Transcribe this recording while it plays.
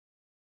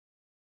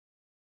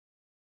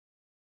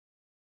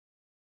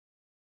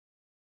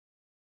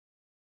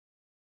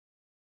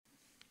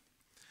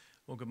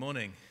Well, good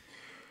morning,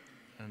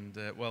 and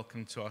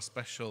welcome to our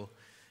special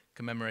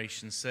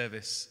commemoration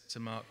service to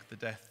mark the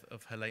death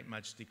of Her late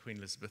Majesty Queen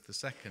Elizabeth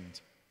II.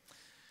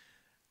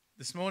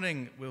 This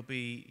morning we'll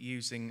be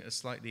using a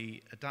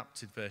slightly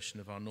adapted version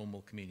of our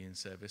normal communion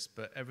service,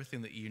 but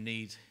everything that you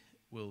need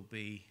will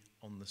be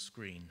on the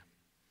screen.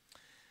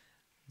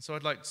 And so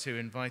I'd like to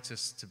invite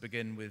us to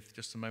begin with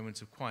just a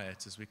moment of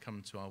quiet as we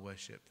come to our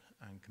worship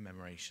and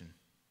commemoration.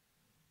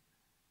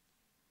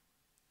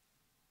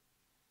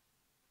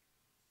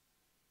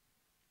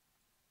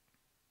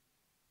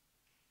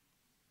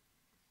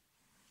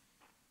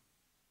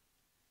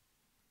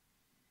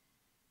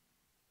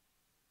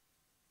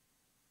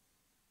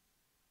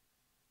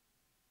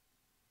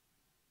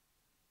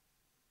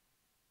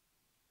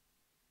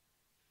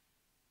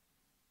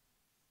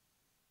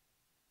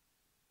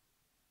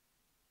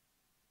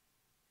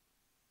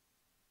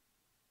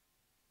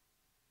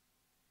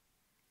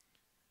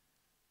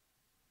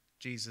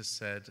 Jesus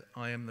said,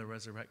 "I am the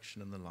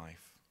resurrection and the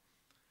life.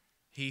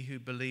 He who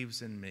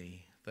believes in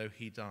me, though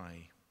he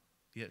die,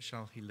 yet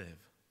shall he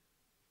live.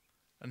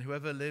 And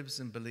whoever lives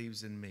and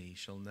believes in me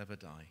shall never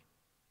die.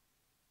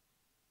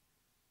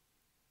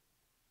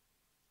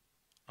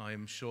 I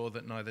am sure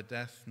that neither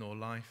death nor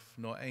life,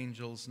 nor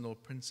angels, nor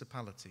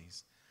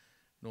principalities,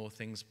 nor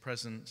things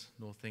present,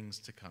 nor things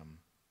to come,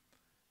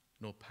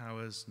 nor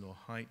powers, nor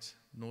height,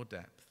 nor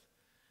depth,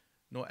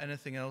 nor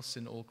anything else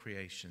in all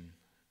creation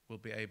will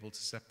be able to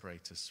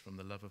separate us from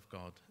the love of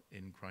God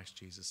in Christ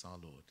Jesus our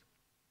Lord."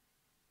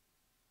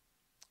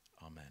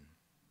 Amen.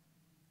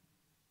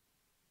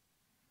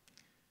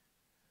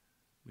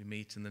 We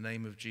meet in the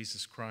name of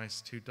Jesus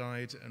Christ, who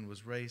died and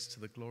was raised to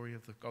the glory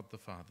of God the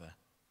Father.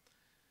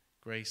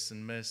 Grace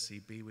and mercy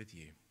be with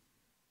you.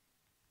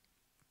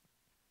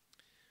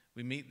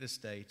 We meet this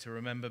day to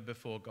remember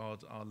before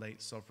God our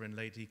late Sovereign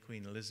Lady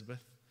Queen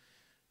Elizabeth,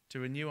 to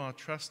renew our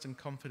trust and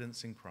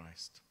confidence in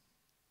Christ,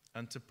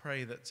 and to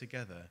pray that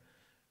together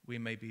we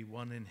may be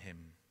one in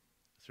him,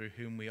 through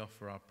whom we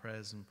offer our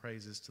prayers and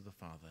praises to the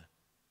Father.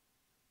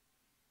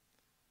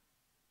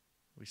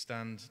 We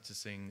stand to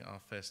sing our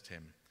first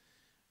hymn,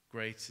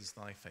 "Great is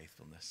Thy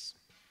Faithfulness."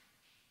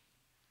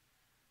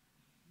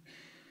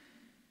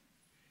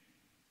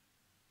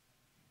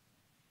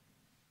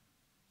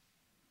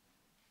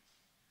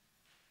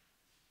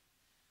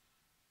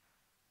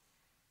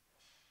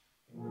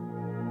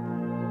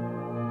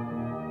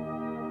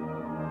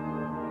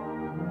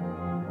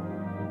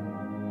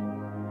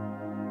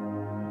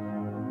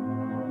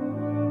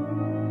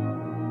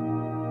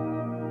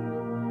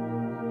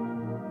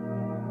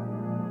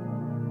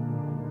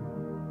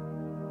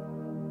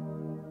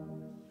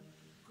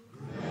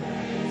 Great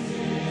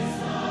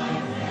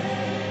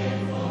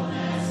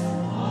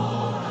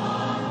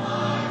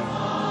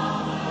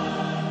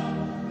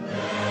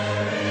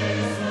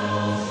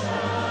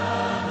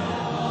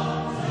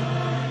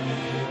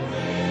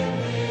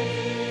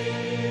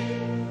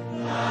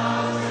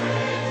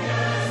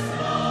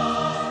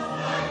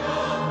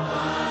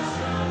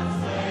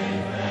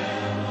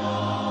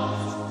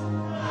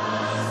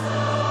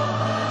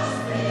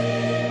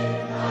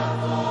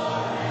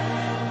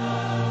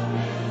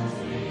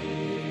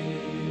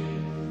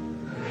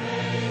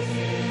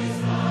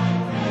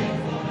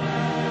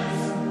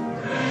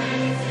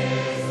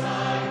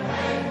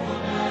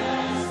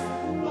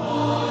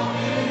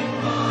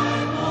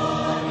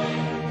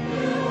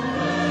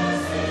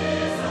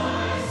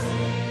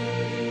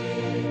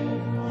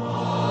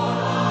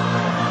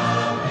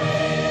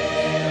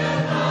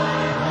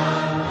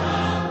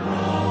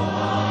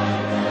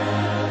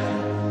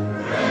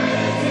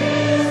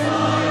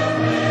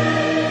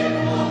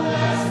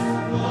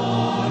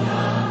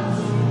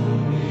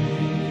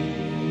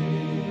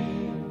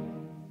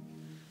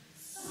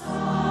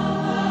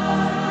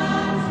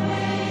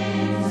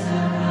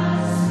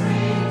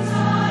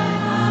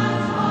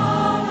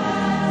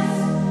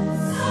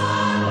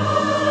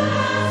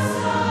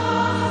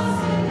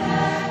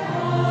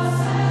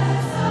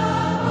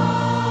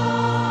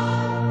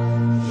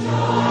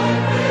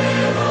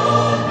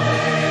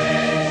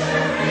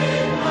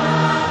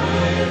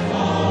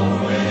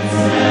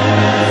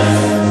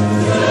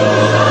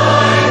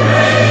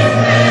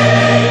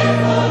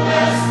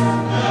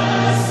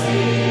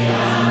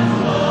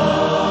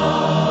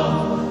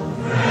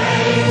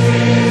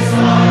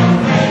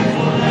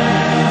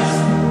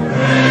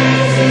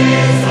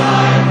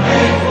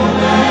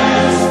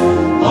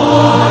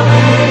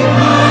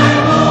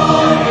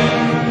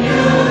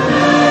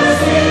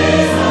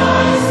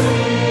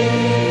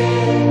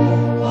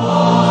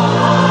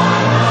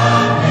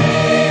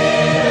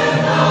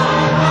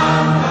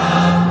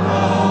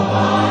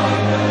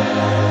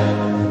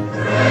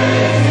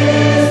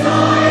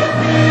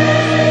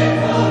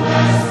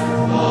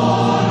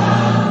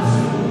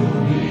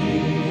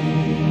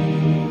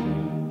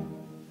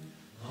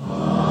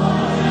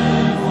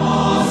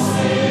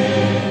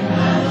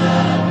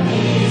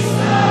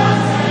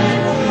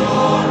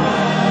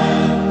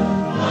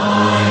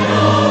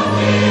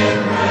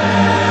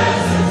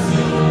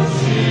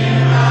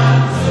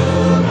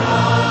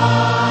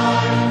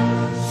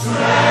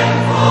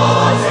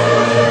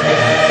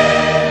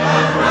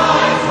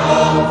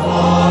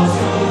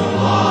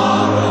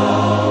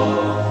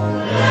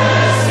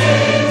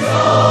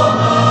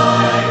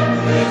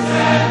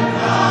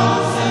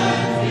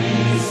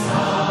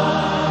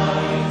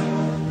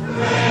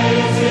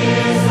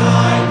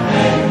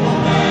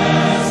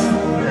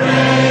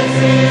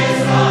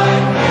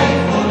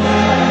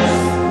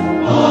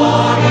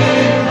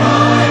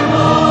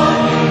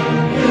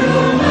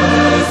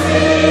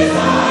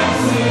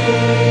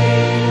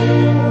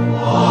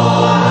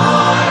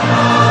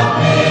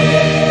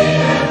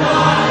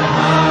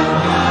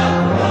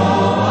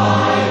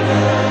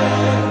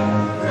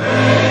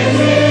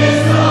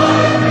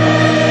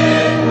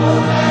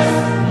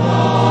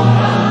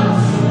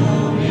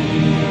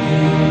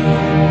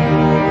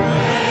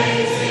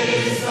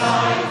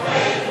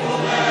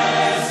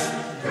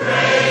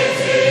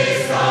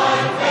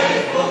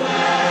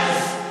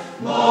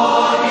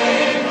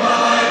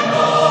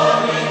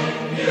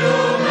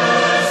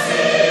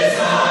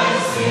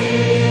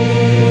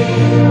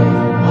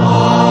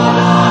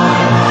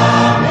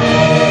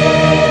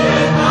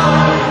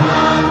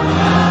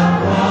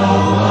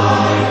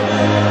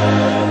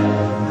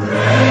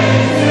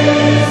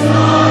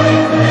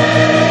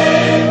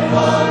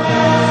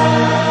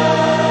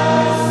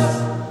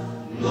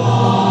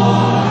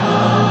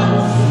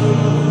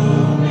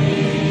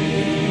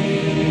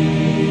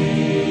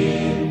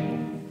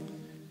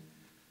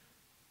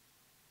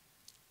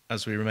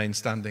As we remain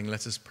standing,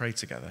 let us pray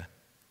together.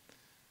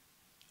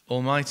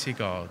 Almighty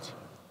God,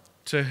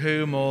 to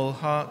whom all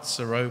hearts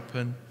are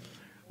open,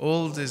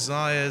 all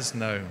desires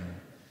known,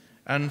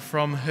 and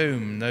from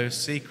whom no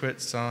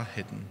secrets are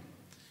hidden,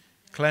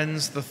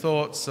 cleanse the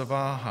thoughts of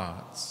our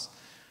hearts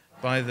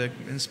by the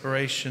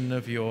inspiration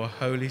of your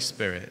Holy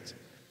Spirit,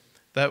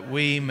 that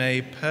we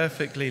may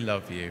perfectly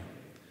love you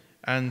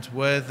and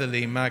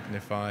worthily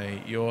magnify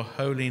your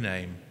holy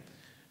name,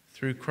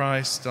 through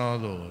Christ our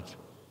Lord.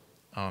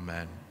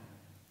 Amen.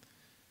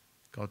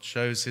 God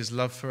shows his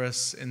love for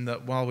us in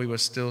that while we were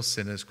still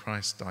sinners,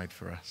 Christ died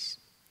for us.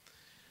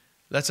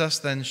 Let us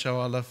then show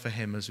our love for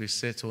him as we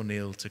sit or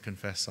kneel to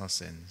confess our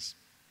sins.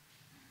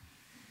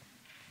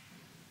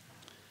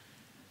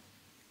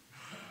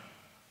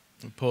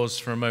 We'll pause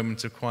for a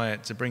moment of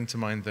quiet to bring to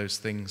mind those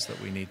things that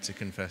we need to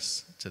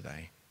confess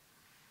today.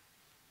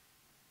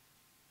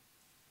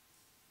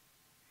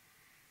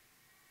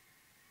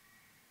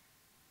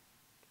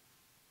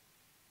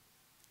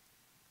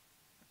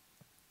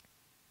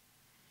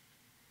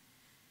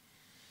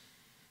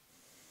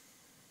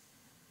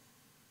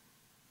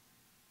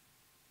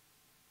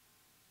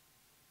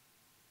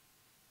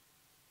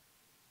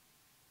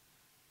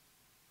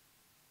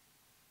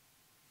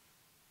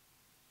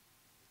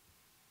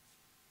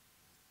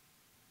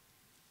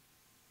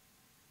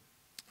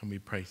 And we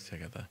pray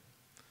together.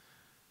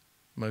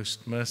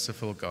 Most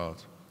merciful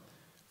God,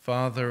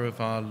 Father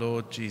of our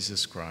Lord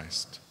Jesus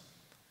Christ,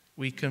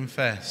 we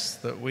confess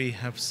that we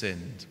have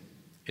sinned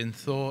in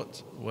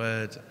thought,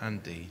 word,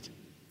 and deed.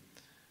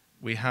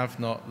 We have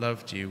not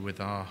loved you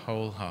with our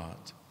whole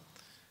heart.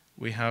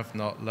 We have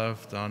not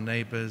loved our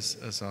neighbours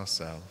as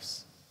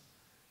ourselves.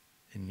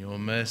 In your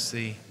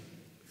mercy,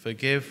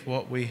 forgive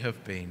what we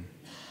have been.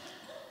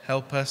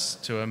 Help us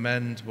to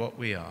amend what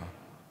we are,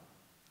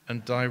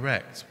 and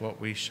direct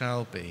what we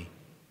shall be,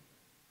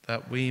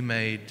 that we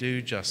may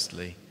do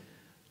justly,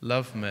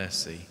 love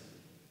mercy,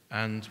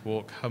 and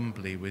walk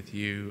humbly with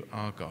you,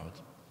 our God.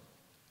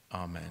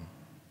 Amen.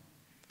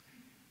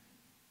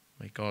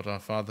 May God our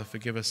Father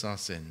forgive us our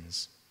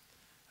sins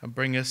and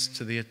bring us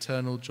to the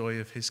eternal joy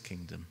of his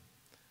kingdom,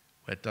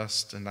 where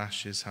dust and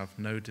ashes have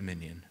no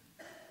dominion.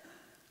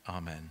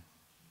 Amen.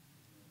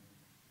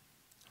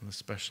 And the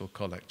special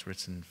collect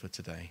written for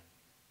today.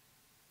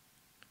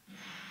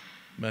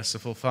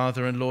 Merciful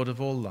Father and Lord of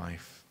all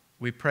life,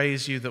 we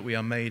praise you that we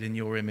are made in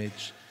your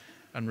image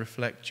and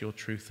reflect your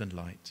truth and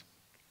light.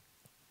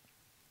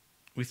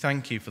 We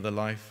thank you for the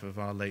life of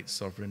our late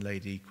Sovereign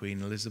Lady,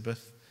 Queen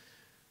Elizabeth,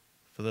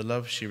 for the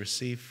love she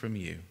received from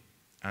you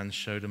and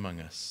showed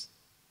among us.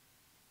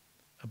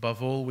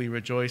 Above all, we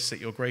rejoice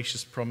at your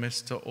gracious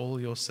promise to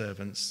all your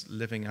servants,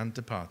 living and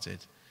departed,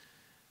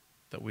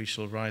 that we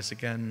shall rise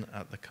again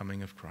at the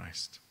coming of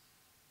Christ.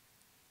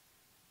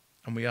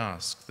 And we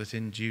ask that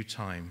in due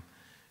time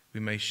we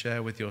may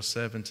share with your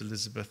servant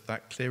Elizabeth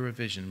that clearer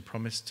vision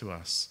promised to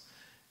us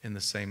in the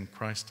same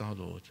Christ our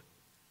Lord,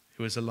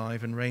 who is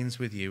alive and reigns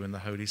with you in the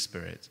Holy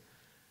Spirit,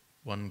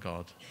 one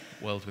God,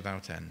 world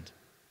without end.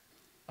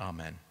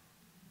 Amen.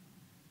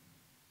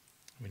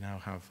 We now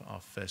have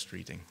our first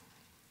reading.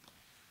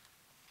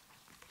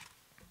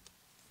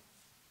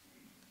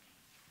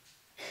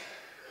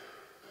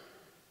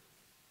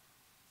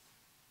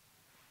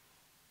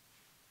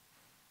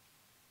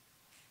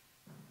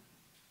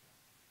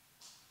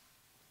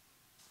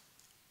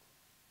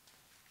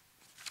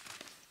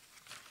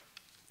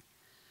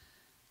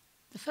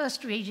 The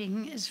first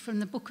reading is from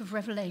the book of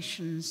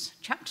Revelations,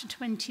 chapter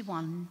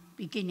 21,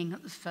 beginning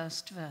at the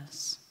first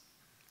verse.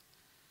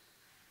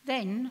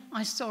 Then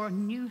I saw a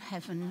new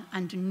heaven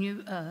and a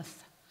new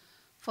earth,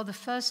 for the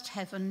first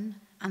heaven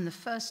and the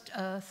first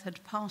earth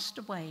had passed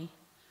away,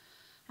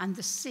 and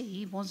the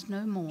sea was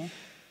no more.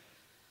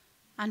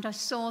 And I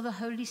saw the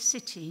holy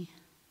city,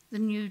 the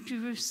new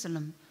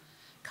Jerusalem,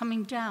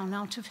 coming down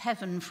out of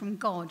heaven from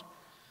God,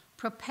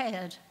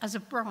 prepared as a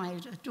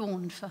bride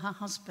adorned for her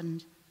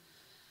husband.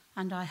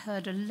 And I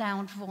heard a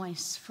loud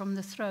voice from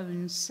the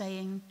throne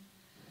saying,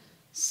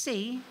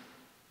 "See,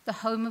 the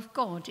home of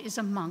God is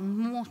among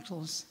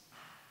mortals.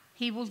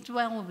 He will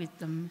dwell with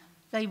them.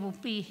 They will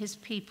be his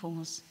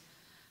peoples,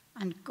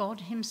 and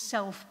God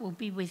himself will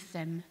be with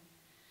them.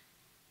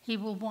 He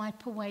will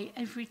wipe away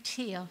every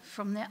tear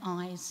from their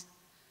eyes.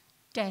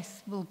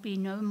 Death will be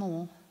no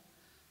more.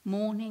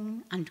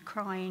 Mourning and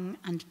crying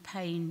and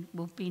pain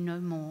will be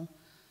no more,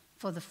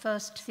 for the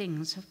first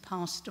things have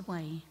passed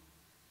away."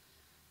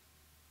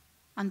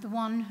 And the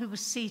one who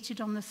was seated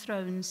on the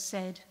throne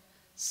said,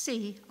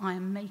 "See, I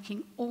am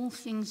making all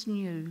things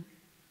new."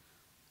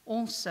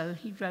 Also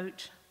he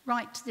wrote,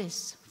 "Write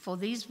this, for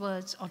these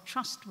words are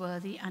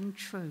trustworthy and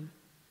true."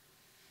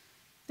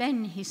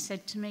 Then he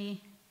said to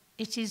me,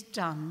 "It is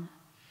done.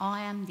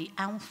 I am the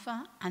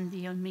Alpha and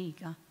the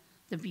Omega,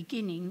 the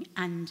beginning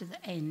and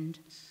the end.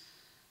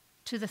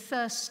 To the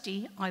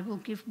thirsty I will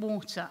give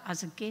water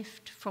as a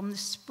gift from the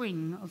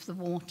spring of the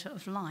water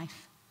of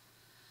life.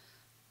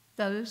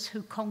 Those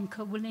who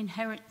conquer will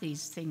inherit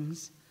these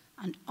things,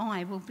 and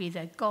I will be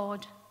their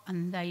God,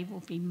 and they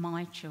will be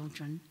my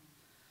children.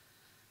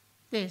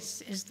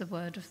 This is the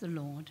word of the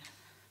Lord.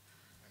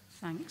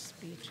 Thanks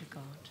be to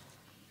God.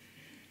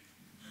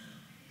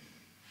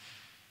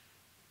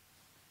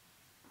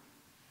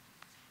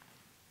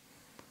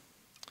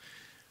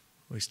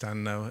 We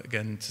stand now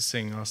again to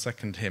sing our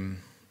second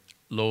hymn,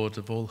 Lord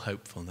of all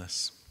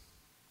hopefulness.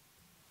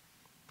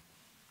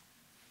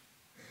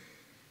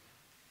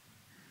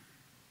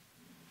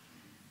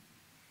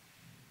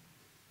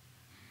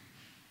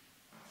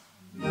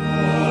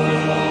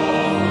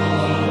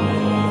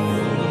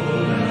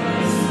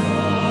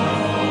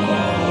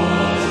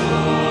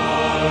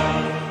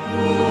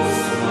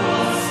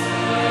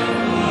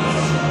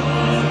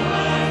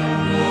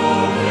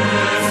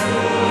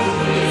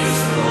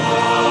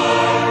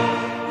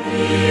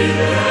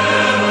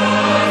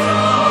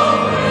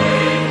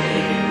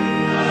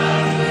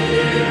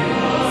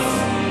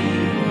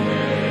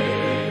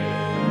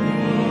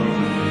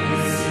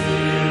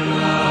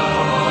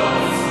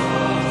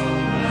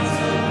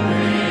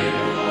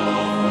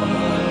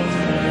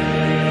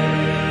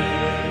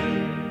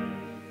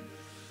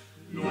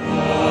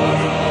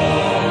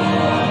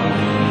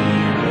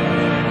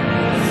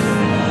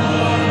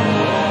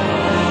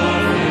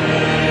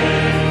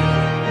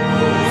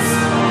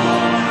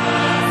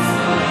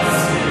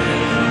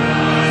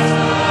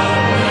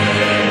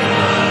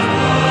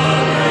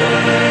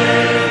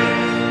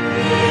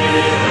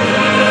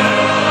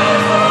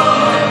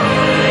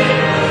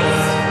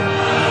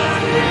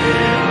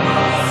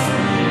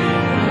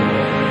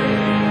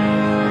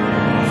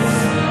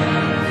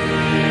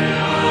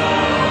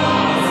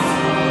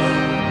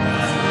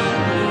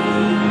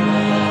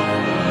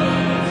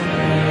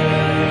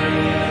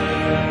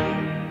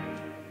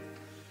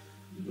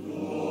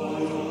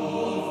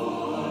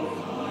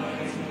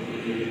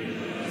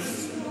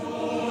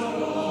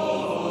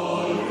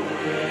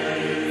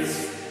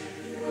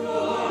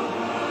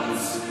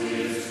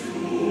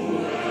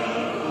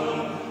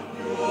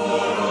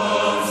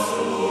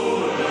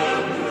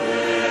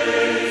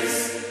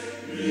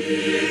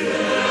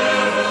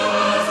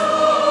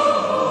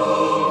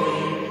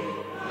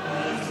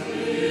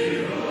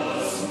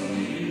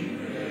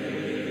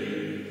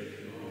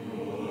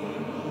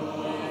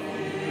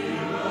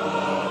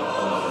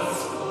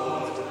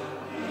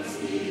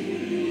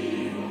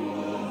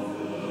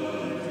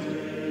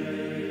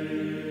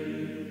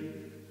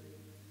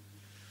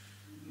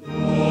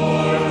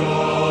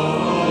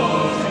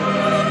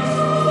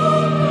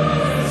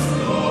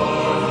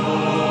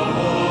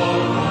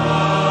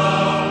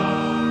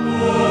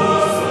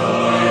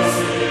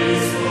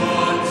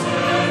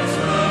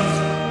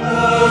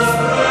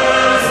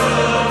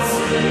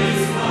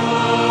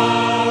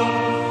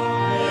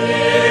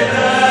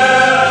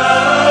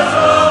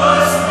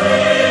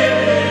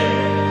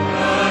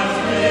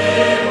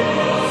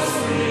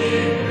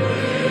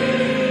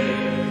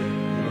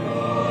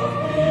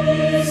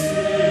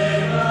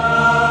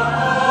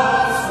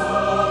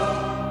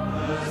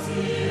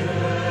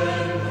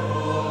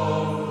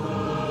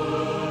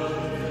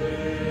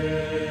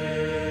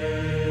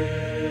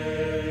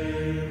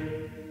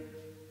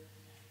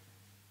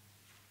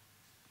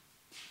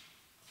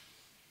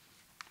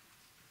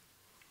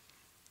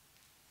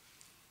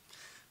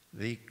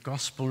 The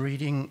Gospel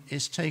reading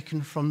is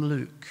taken from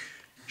Luke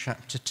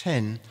chapter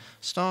 10,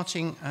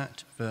 starting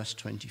at verse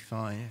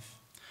 25.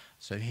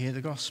 So hear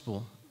the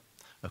Gospel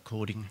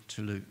according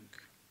to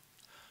Luke.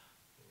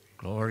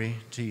 Glory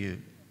to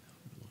you,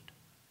 Lord.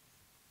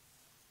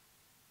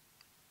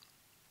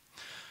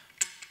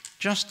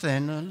 Just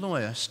then a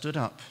lawyer stood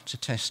up to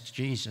test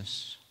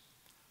Jesus.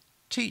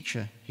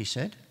 "Teacher," he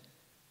said,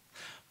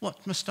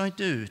 "what must I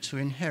do to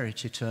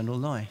inherit eternal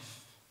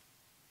life?"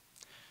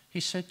 He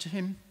said to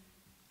him,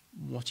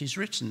 "What is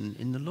written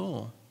in the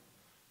law?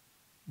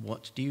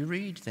 What do you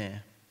read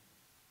there?"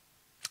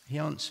 He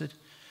answered,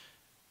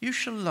 "You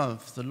shall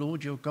love the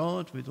Lord your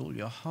God with all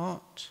your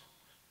heart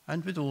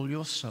and with all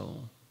your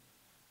soul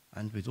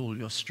and with all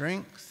your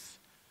strength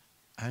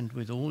and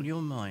with all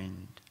your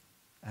mind,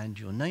 and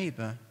your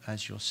neighbor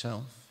as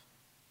yourself."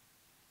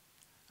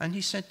 And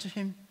he said to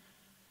him,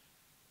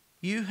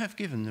 "You have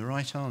given the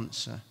right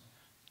answer.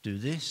 Do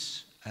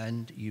this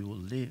and you will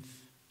live."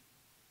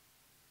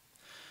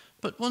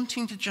 But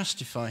wanting to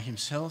justify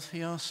himself,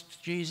 he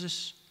asked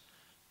Jesus,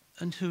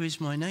 "And who is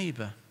my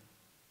neighbor?"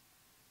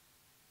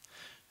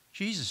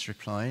 Jesus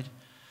replied,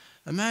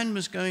 "A man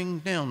was going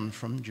down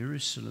from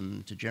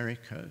Jerusalem to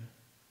Jericho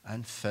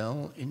and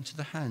fell into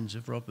the hands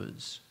of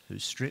robbers, who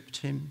stripped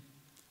him,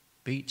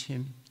 beat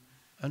him,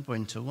 and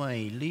went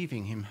away,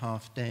 leaving him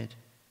half dead.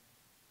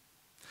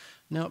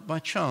 Now, by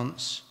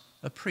chance,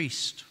 a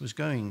priest was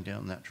going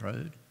down that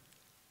road,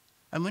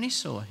 and when he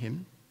saw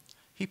him,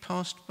 he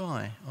passed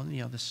by on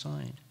the other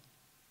side.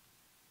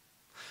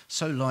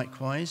 So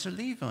likewise a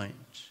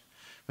Levite,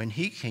 when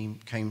he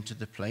came to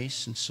the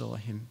place and saw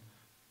him,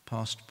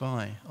 passed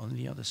by on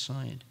the other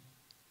side.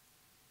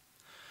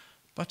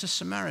 But a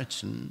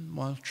Samaritan,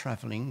 while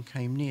travelling,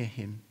 came near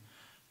him,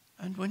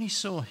 and when he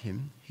saw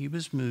him, he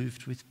was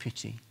moved with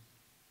pity.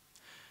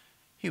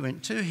 He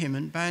went to him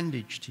and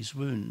bandaged his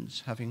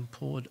wounds, having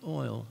poured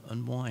oil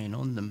and wine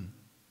on them.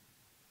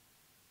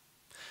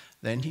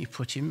 Then he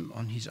put him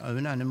on his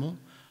own animal,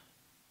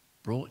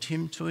 brought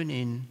him to an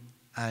inn,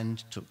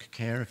 and took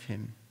care of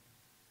him.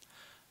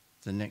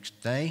 The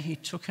next day he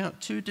took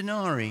out 2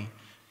 denarii,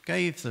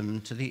 gave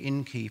them to the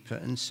innkeeper,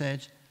 and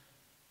said,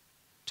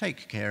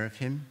 "Take care of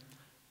him,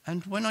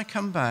 and when I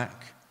come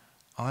back,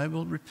 I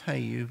will repay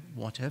you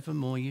whatever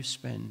more you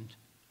spend."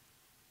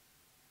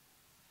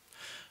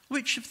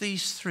 Which of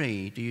these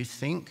 3 do you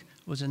think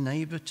was a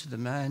neighbor to the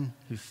man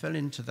who fell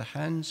into the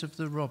hands of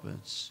the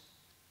robbers?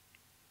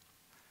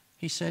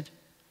 He said,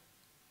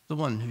 "The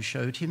one who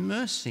showed him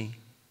mercy."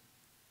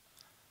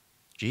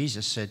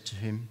 Jesus said to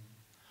him,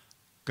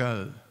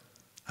 "Go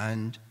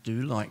and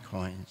do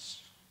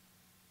likewise."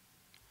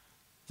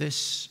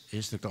 This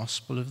is the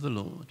gospel of the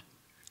Lord.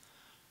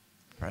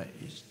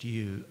 Praise to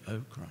you,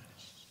 O Christ.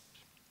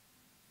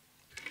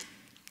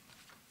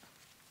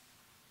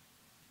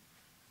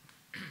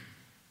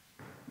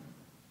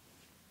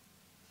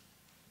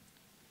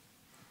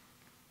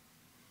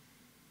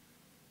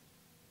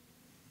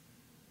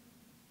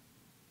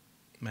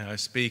 May I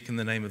speak in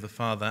the name of the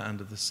Father, and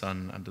of the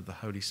Son, and of the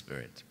Holy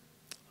Spirit.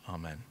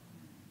 Amen.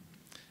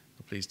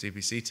 Well, please do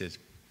be seated.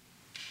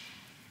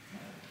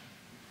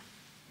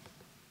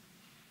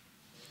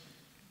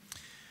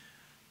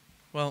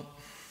 Well,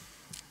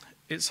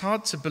 it's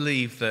hard to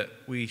believe that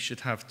we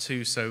should have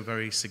 2 so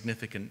very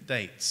significant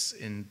dates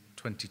in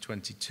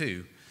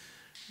 2022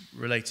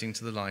 relating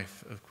to the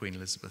life of Queen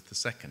Elizabeth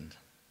II.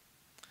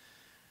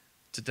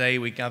 Today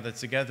we gather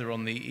together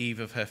on the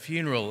eve of her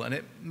funeral, and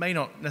it may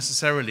not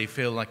necessarily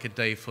feel like a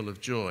day full of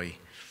joy.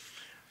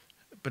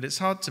 But it's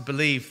hard to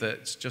believe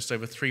that just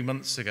over 3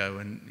 months ago,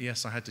 and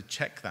yes, I had to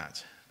check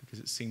that because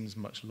it seems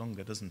much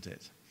longer, doesn't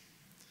it?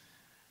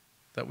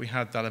 That we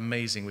had that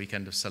amazing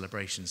weekend of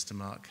celebrations to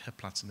mark her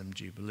Platinum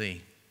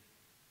Jubilee.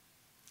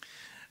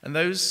 And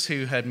those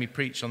who heard me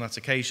preach on that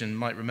occasion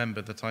might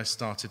remember that I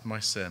started my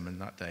sermon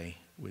that day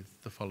with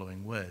the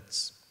following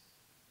words.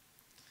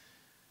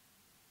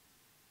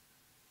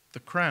 The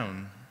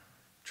crown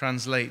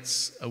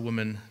translates a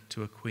woman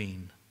to a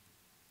queen.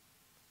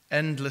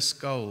 Endless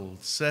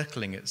gold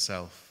circling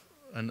itself,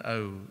 an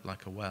O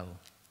like a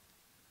well.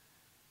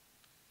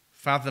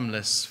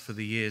 Fathomless for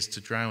the years to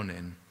drown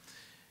in,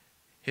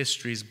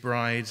 history's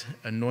bride,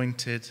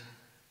 anointed,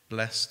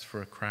 blessed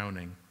for a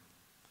crowning.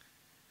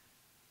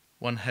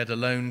 One head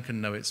alone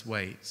can know its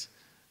weight,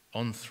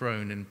 on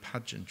throne in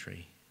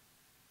pageantry,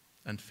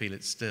 and feel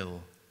it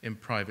still in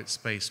private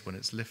space when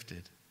it's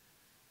lifted.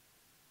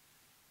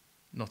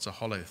 Not a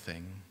hollow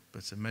thing,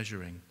 but a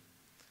measuring.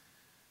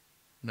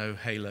 No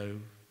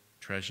halo,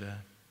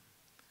 treasure,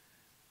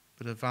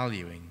 but a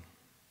valuing,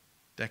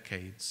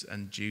 decades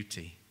and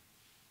duty.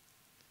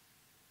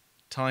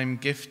 Time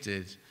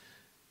gifted,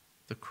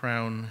 the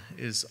crown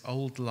is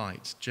old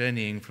light,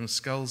 journeying from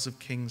skulls of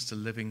kings to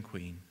living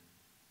queen.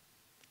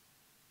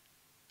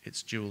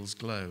 Its jewels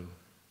glow,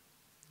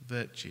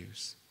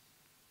 virtues.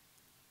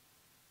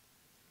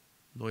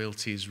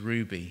 Loyalty's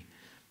ruby,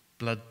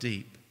 blood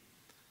deep.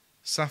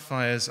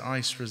 Sapphire's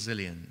ice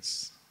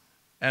resilience,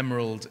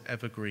 emerald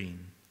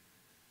evergreen,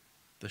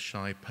 the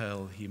shy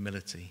pearl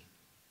humility.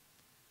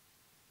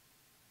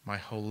 My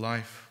whole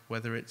life,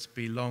 whether it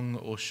be long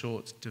or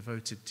short,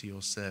 devoted to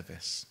your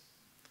service,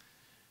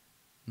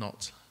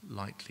 not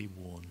lightly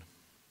worn.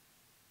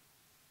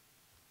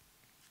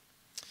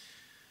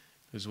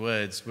 Those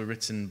words were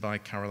written by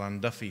Carol Ann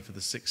Duffy for the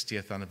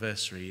 60th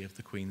anniversary of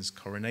the Queen's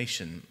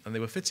coronation, and they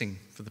were fitting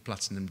for the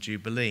Platinum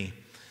Jubilee.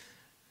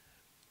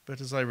 But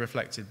as I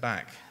reflected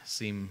back,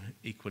 seem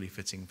equally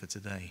fitting for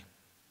today.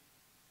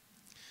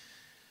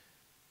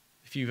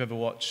 If you've ever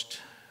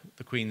watched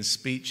the Queen's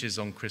speeches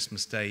on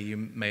Christmas Day, you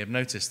may have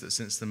noticed that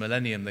since the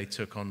millennium they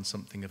took on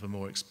something of a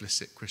more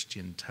explicit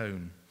Christian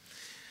tone.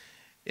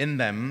 In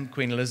them,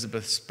 Queen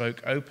Elizabeth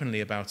spoke openly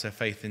about her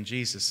faith in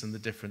Jesus and the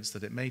difference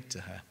that it made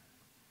to her.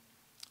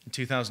 In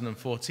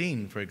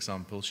 2014, for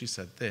example, she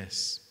said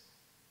this: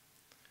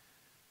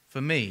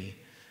 "For me,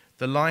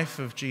 the life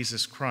of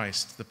Jesus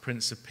Christ, the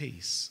Prince of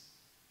Peace,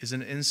 is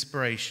an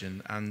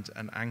inspiration and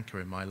an anchor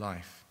in my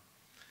life.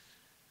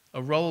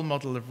 A role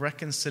model of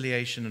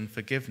reconciliation and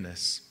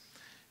forgiveness,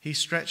 he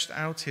stretched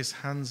out his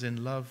hands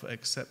in love,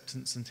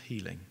 acceptance, and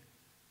healing.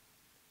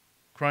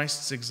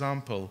 Christ's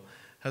example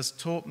has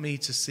taught me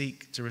to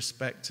seek to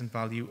respect and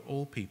value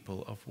all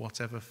people of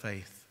whatever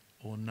faith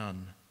or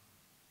none."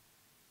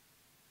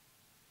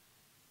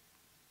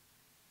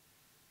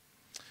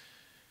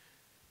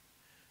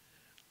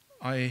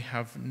 I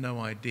have no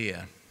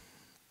idea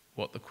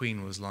what the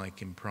Queen was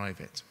like in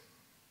private.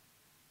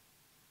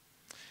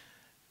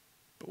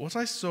 But what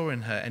I saw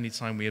in her any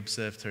time we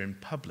observed her in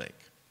public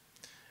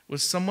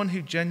was someone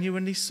who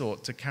genuinely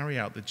sought to carry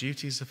out the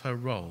duties of her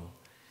role,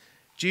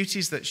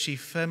 duties that she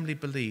firmly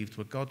believed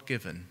were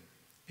God-given,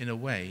 in a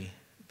way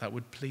that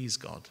would please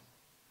God.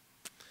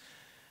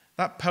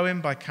 That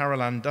poem by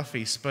Carol Ann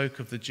Duffy spoke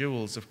of the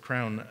jewels of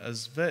crown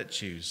as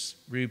virtues,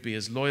 ruby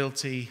as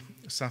loyalty,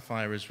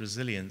 sapphire as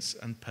resilience,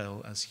 and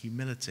pearl as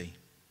humility.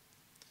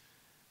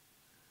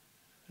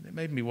 And it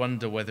made me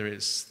wonder whether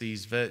it's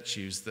these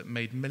virtues that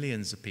made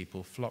millions of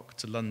people flock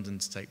to London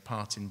to take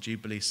part in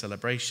Jubilee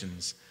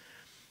celebrations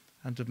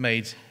and have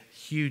made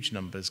huge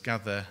numbers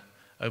gather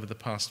over the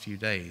past few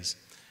days,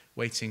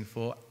 waiting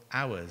for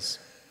hours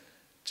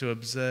to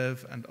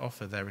observe and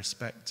offer their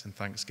respect and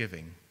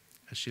thanksgiving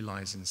as she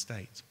lies in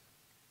state.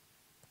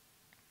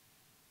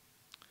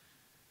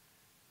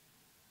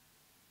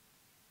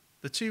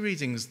 The two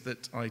readings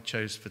that I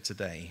chose for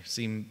today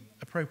seem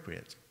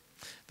appropriate.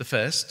 The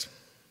first,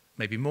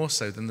 maybe more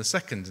so than the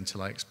second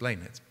until I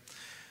explain it.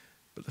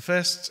 But the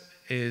first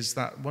is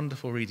that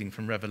wonderful reading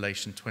from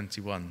Revelation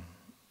 21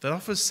 that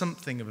offers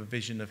something of a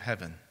vision of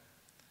heaven.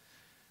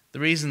 The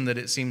reason that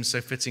it seems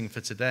so fitting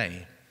for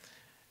today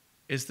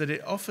is that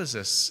it offers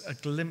us a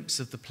glimpse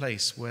of the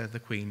place where the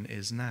Queen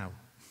is now.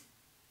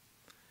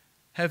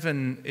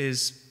 Heaven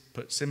is,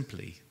 put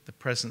simply, the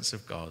presence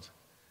of God,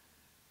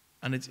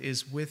 and it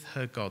is with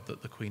her God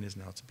that the Queen is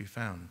now to be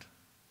found.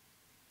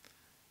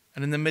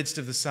 And in the midst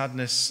of the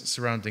sadness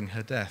surrounding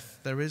her death,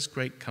 there is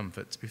great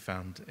comfort to be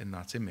found in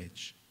that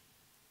image.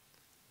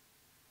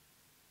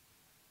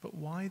 But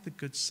why the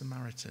Good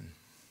Samaritan?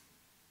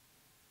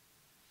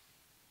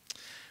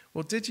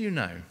 Well, did you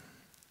know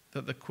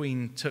that the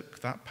Queen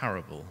took that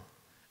parable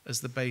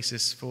as the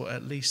basis for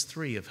at least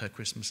 3 of her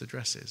Christmas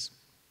addresses?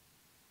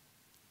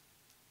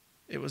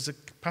 It was a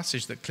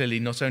passage that clearly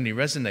not only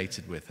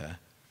resonated with her,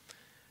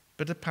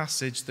 but a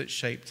passage that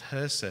shaped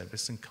her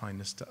service and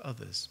kindness to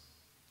others.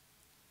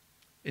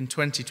 In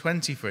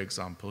 2020, for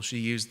example, she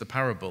used the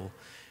parable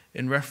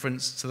in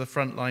reference to the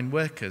frontline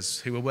workers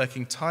who were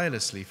working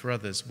tirelessly for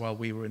others while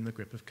we were in the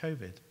grip of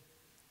COVID.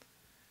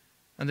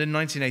 And in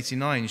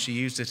 1989, she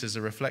used it as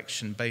a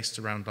reflection based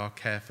around our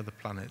care for the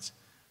planet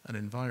and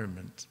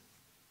environment.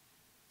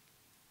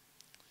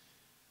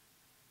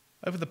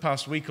 Over the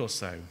past week or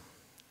so,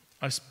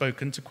 I've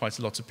spoken to quite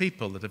a lot of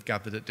people that have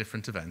gathered at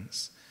different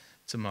events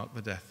to mark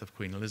the death of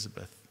Queen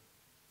Elizabeth.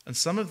 And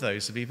some of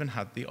those have even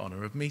had the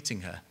honour of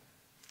meeting her.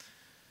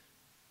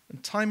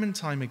 And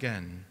time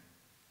again,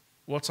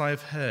 what I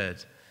have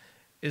heard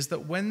is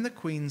that when the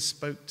Queen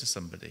spoke to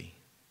somebody,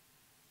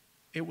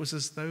 it was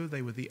as though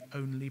they were the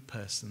only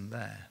person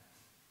there.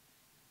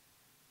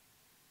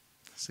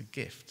 That's a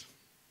gift.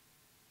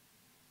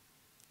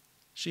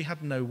 She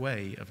had no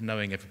way of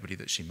knowing everybody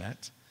that she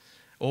met,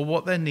 or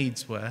what their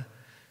needs were,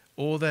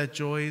 or their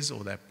joys,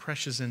 or their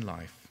pressures in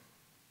life.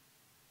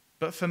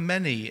 But for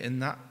many, in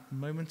that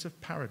moment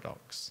of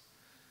paradox,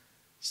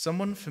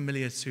 someone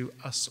familiar to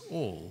us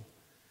all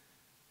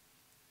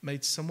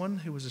made someone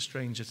who was a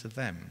stranger to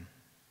them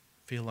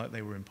feel like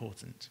they were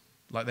important,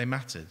 like they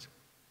mattered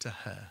to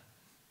her.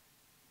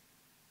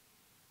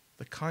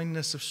 The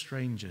kindness of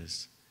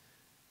strangers,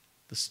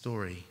 the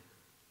story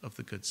of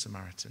the Good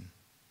Samaritan.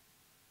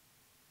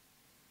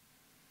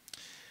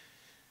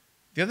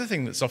 The other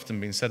thing that's often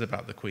been said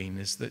about the Queen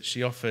is that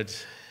she offered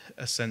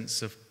a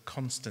sense of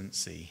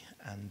constancy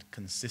and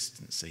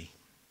consistency.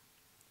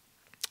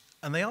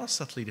 And they are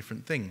subtly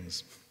different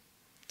things.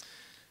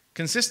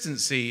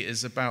 Consistency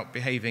is about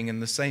behaving in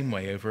the same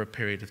way over a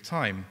period of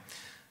time,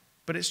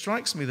 but it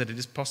strikes me that it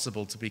is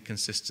possible to be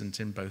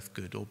consistent in both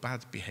good or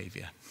bad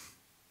behavior.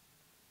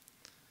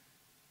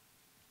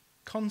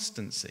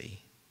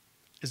 Constancy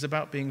is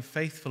about being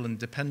faithful and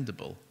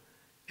dependable,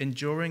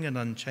 enduring and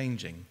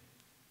unchanging.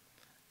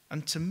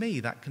 And to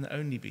me, that can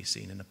only be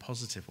seen in a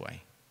positive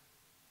way.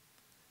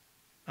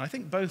 I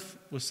think both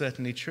were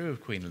certainly true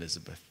of Queen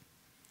Elizabeth.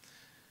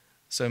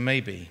 So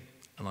maybe,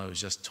 and I was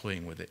just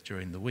toying with it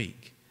during the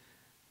week,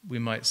 we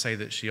might say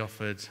that she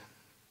offered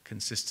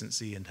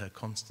consistency in her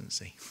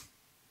constancy.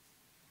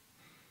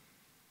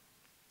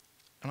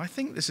 And I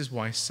think this is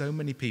why so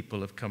many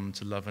people have come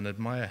to love and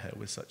admire her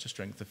with such a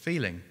strength of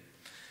feeling.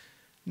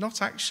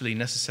 Not actually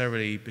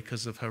necessarily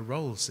because of her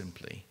role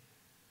simply,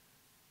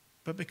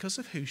 but because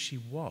of who she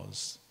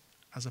was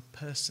as a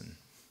person.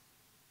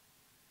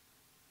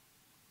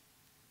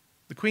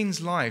 The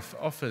Queen's life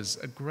offers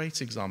a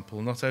great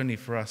example not only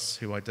for us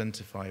who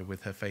identify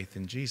with her faith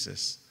in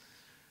Jesus,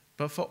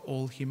 but for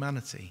all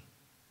humanity.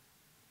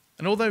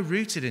 And although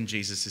rooted in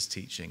Jesus'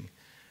 teaching,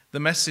 the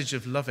message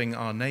of loving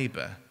our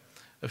neighbour,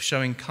 of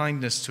showing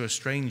kindness to a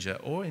stranger,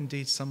 or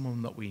indeed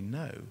someone that we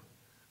know,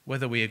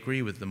 whether we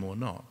agree with them or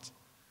not,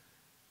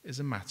 is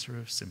a matter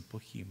of simple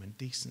human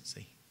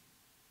decency.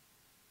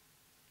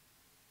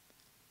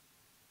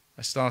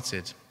 I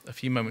started a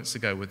few moments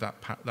ago with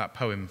that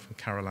poem from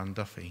Carol Ann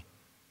Duffy.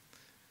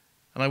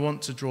 And I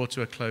want to draw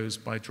to a close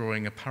by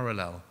drawing a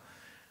parallel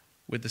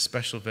with the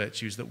special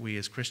virtues that we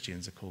as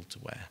Christians are called to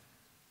wear.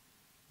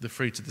 The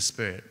fruit of the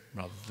Spirit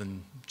rather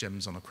than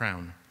gems on a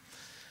crown.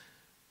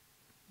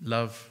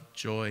 Love,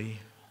 joy,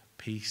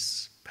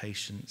 peace,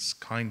 patience,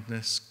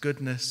 kindness,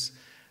 goodness,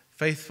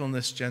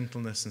 faithfulness,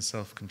 gentleness, and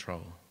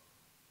self-control.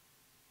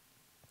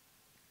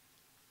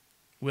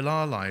 Will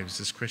our lives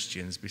as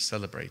Christians be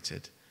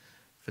celebrated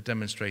for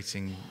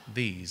demonstrating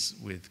these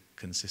with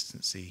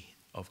consistency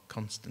of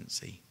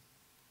constancy,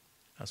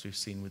 as we've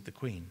seen with the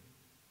Queen?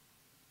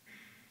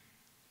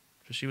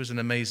 For she was an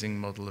amazing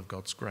model of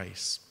God's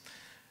grace.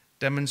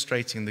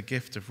 demonstrating the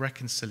gift of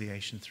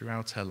reconciliation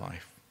throughout her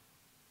life.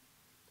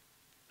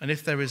 And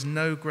if there is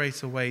no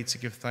greater way to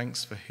give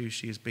thanks for who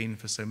she has been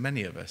for so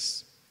many of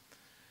us,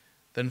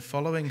 then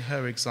following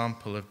her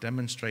example of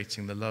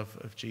demonstrating the love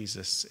of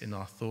Jesus in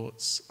our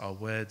thoughts, our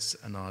words,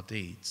 and our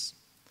deeds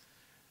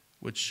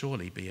would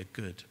surely be a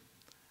good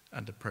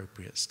and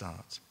appropriate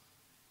start.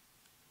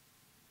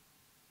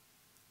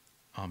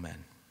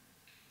 Amen.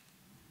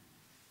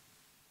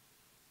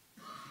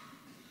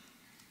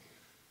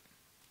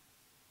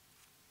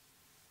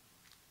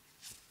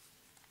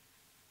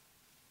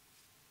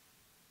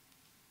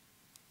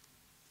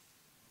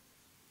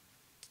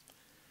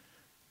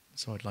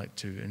 So I'd like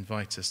to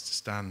invite us to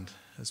stand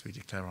as we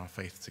declare our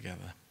faith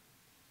together.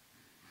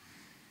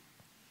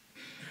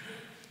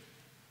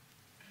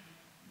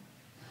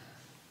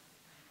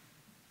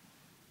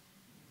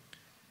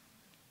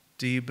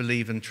 Do you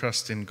believe and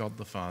trust in God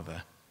the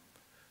Father?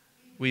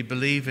 We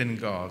believe in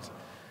God,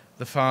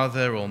 the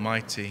Father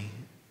Almighty,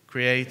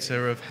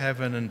 creator of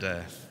heaven and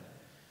earth.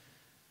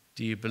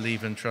 Do you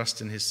believe and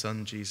trust in his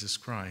Son, Jesus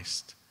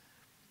Christ?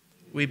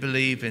 We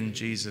believe in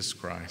Jesus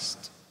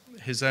Christ,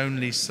 his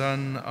only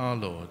Son, our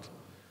Lord,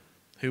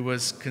 who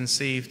was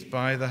conceived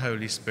by the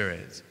Holy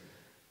Spirit,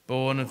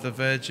 born of the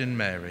Virgin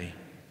Mary,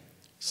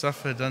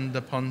 suffered under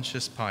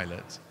Pontius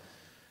Pilate,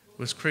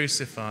 was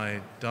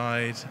crucified,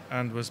 died,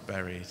 and was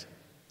buried.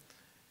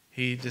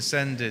 He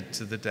descended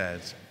to the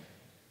dead.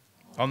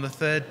 On the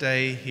third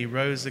day he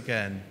rose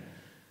again.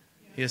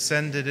 He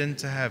ascended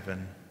into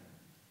heaven.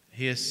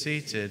 He is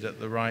seated at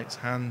the right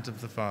hand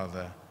of the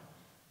Father,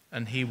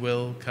 and he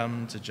will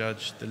come to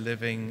judge the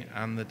living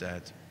and the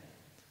dead.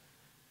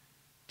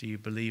 Do you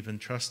believe and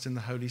trust in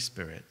the Holy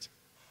Spirit?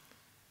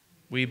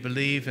 We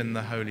believe in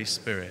the Holy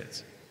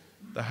Spirit,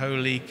 the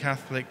Holy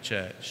Catholic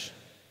Church,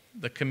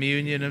 the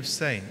communion of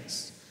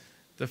saints,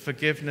 the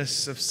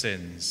forgiveness of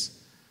sins,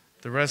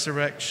 the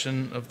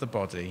resurrection of the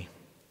body,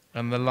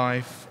 and the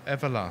life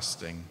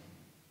everlasting.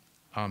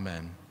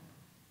 Amen.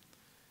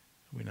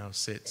 We now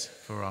sit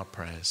for our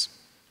prayers.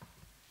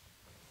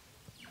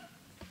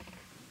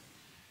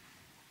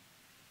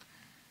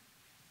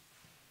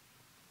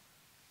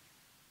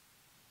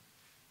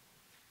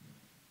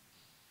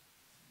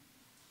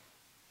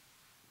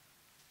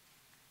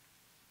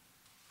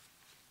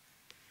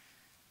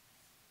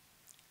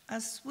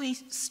 As we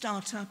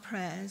start our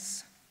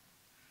prayers,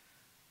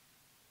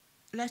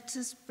 let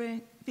us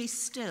be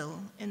still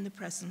in the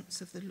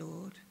presence of the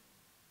Lord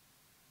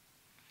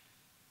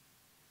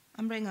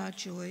and bring our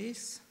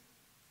joys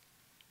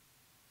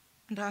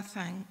and our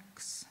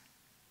thanks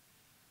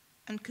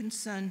and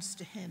concerns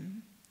to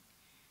him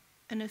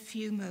in a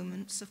few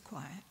moments of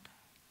quiet.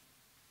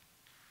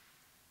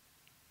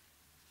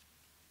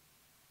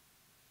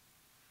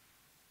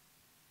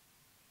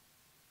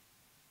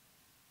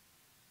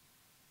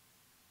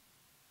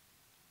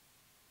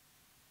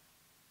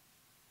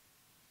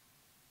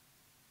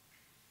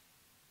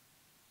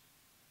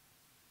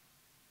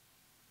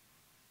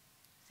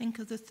 Think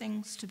of the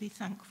things to be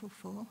thankful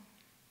for.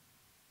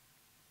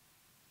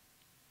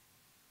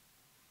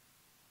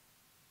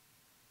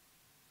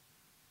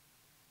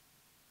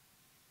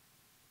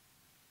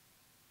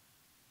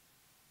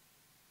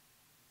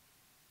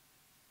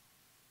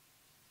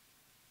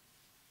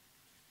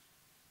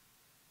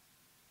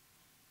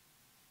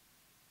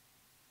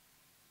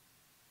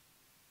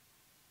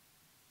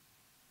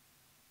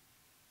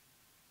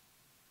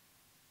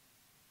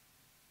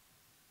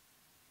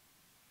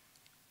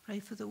 Pray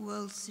for the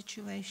world's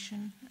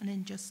situation and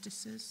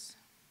injustices.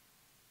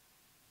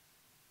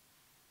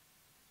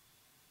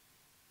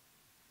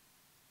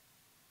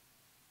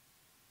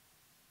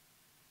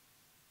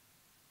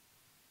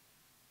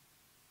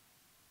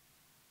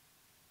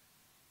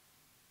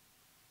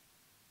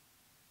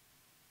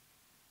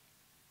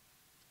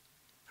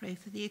 Pray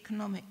for the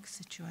economic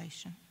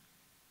situation.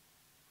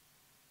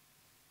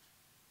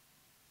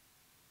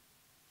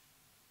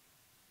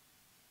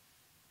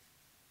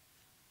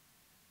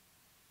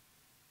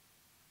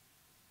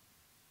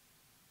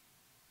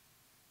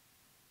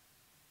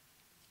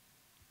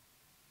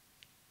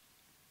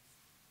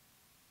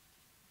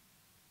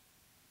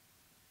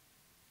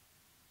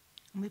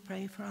 And we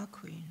pray for our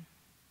Queen.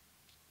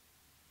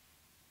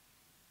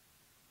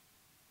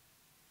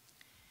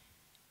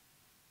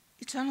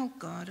 Eternal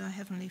God, our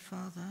Heavenly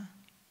Father,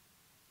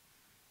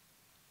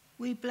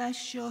 we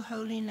bless your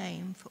holy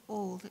name for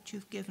all that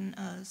you've given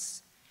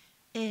us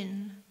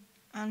in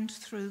and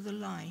through the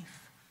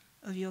life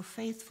of your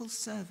faithful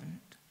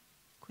servant,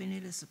 Queen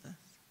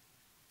Elizabeth.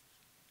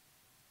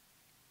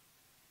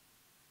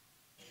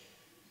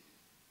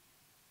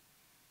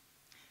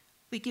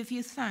 We give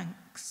you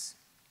thanks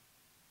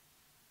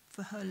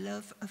for her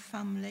love of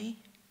family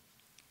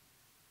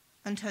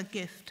and her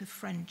gift of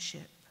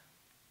friendship,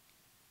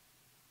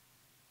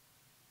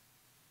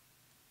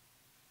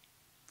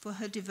 for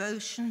her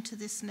devotion to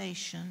this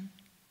nation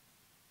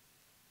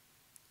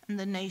and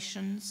the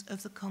nations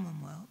of the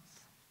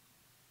Commonwealth,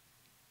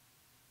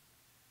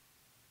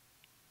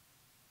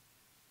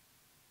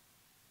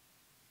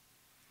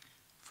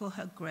 for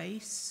her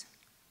grace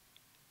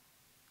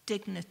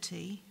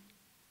dignity,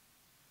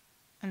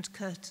 and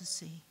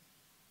courtesy.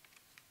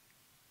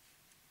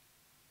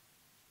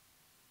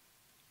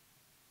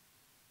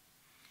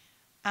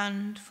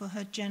 And for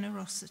her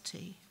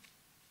generosity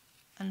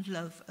and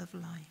love of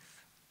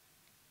life.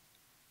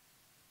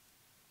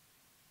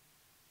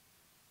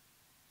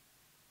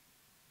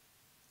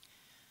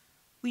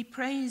 We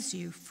praise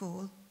you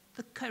for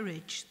the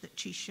courage that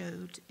she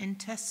showed in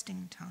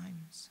testing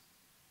times,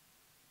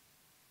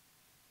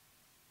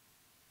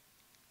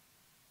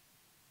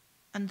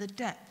 and the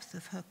depth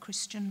of her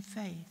Christian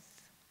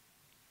faith,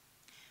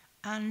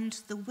 and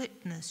the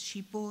witness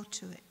she bore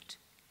to it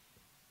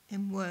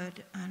in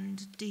word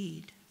and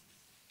deed.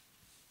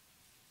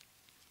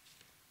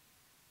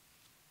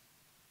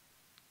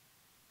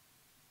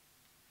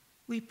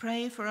 We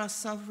pray for our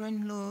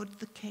sovereign Lord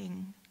the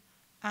King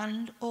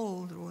and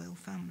all the royal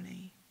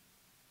family,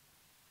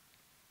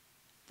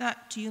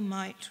 that you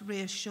might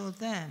reassure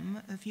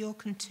them of your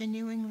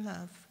continuing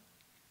love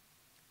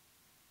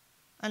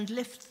and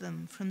lift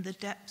them from the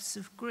depths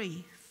of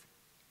grief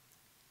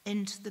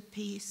into the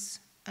peace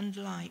and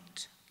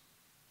light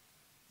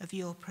of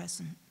your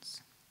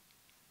presence.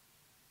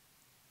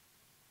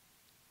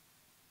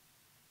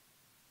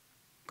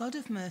 God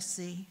of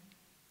mercy,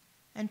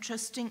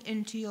 entrusting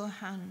into your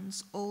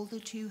hands all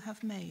that you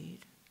have made,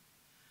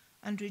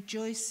 and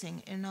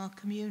rejoicing in our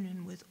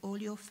communion with all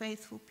your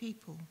faithful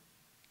people,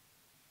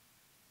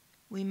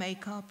 we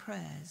make our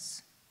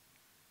prayers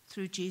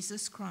through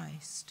Jesus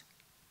Christ,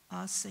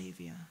 our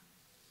Saviour.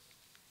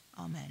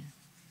 Amen.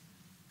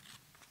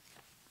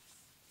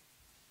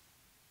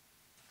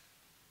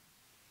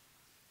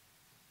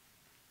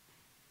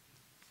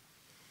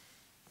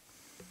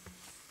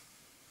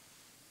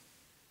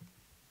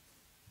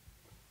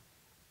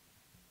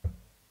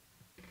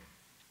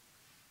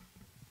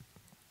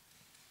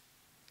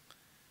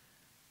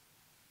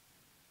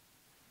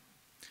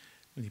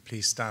 Will you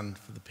please stand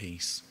for the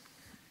peace?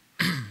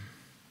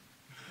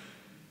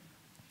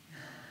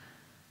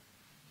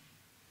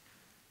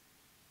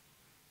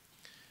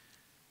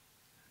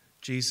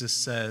 Jesus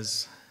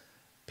says,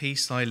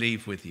 "Peace I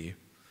leave with you,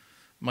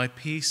 my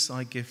peace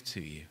I give to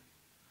you.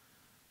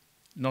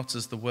 Not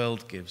as the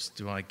world gives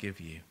do I give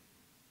you.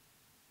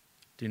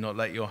 Do not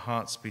let your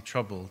hearts be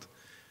troubled,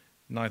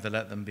 neither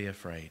let them be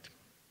afraid."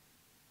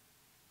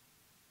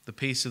 The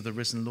peace of the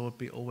risen Lord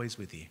be always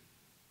with you.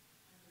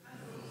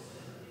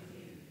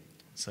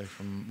 So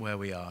from where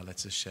we are,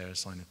 let us share a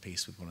sign of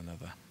peace with one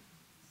another.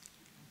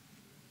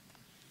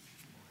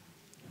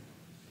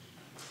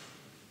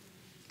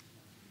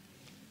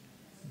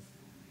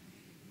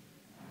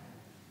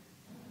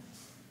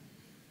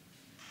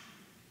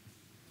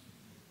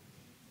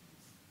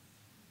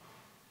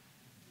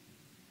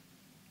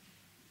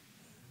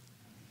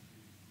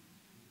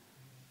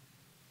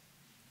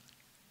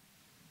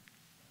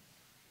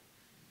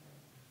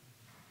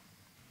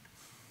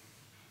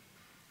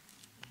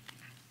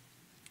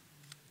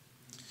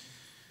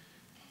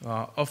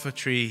 Our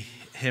offertory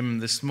hymn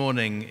this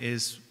morning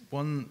is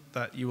one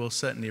that you will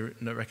certainly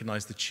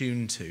recognize the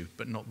tune to,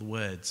 but not the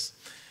words.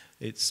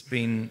 It's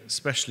been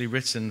specially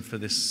written for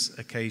this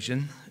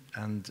occasion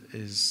and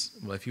is,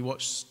 well, if you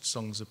watched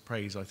Songs of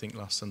Praise, I think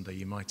last Sunday,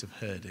 you might have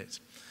heard it.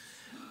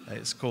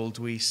 It's called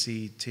 "We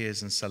See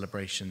Tears and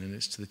Celebration," and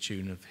it's to the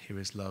tune of "Here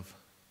is Love,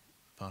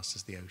 Vast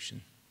as the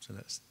Ocean." So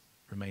let's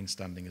remain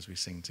standing as we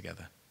sing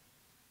together.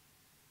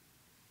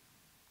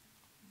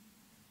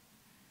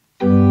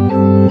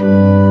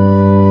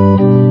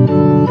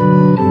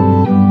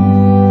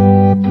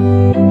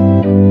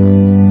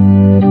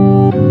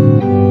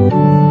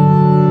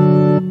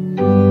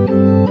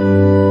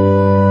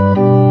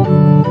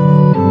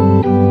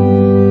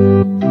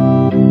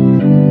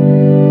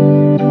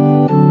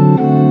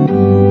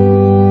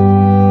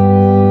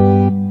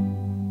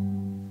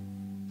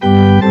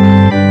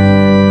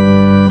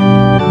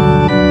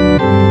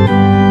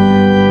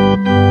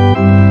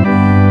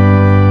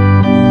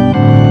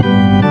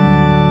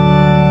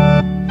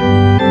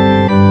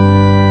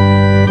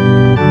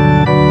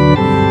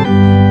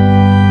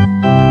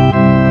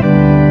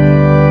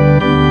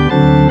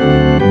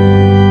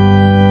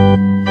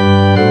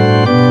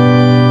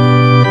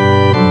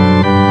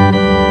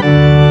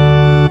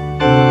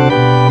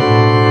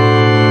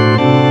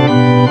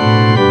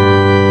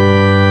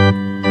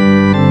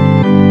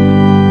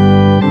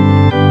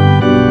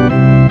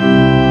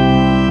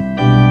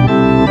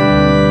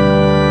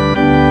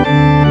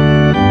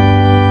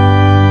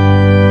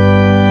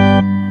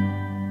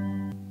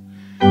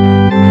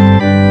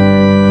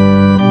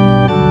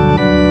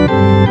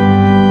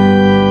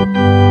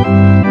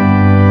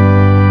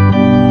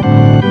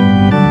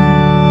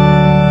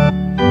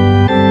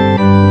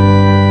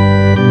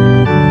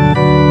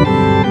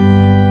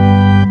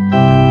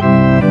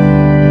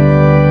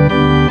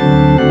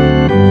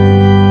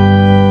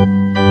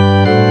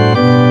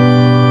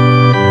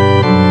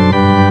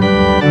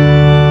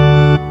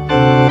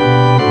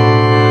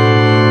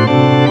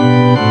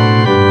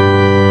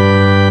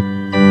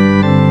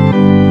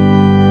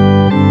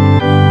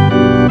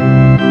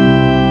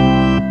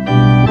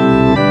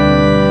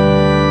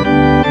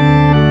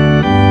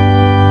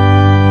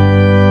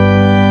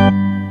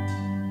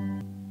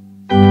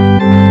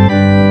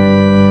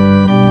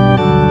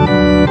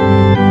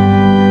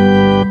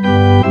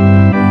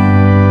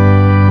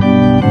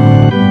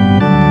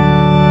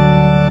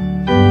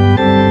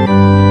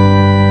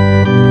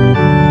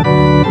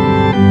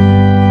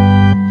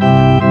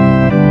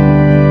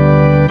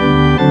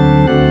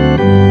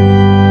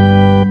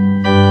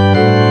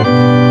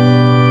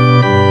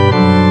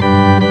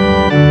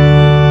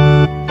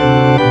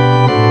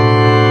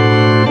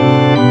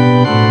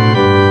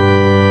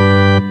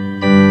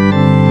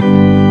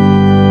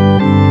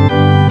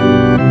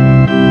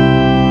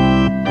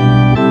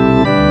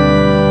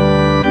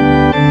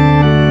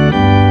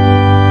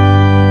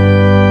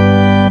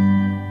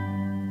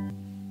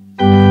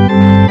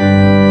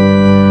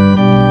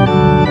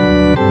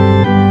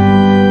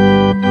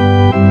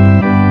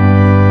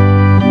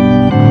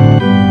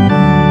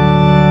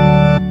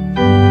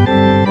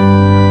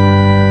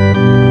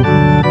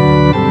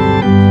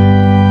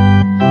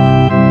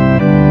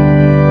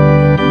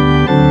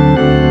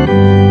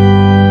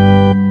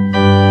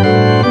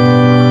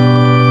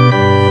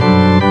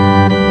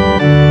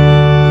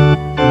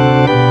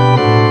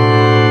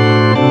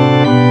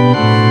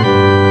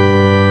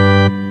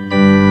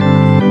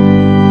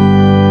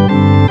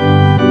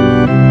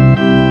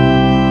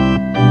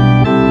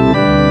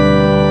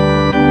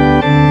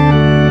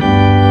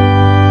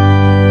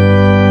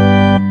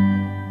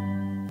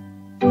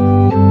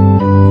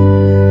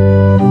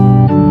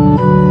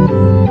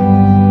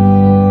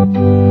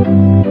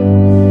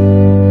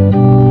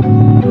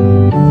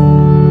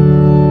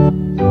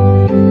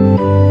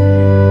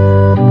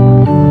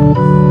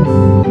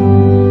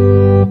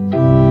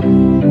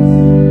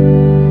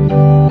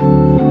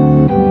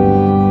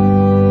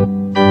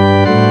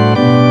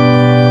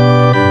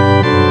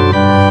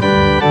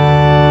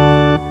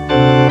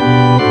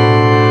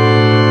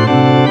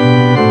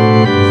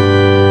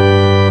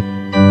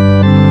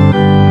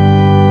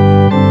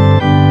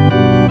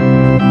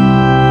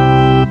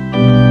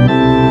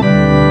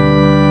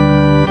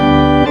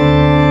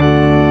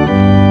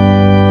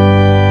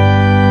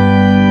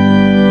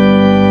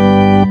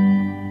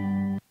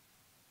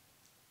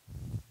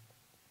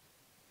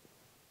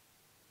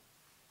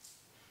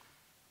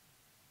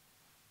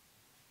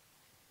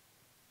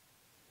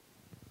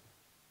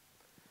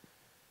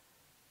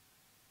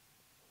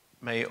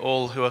 May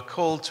all who are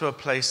called to a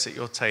place at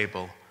your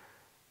table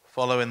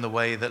follow in the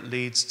way that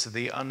leads to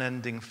the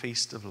unending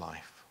feast of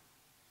life.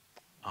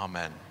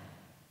 Amen.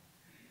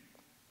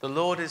 The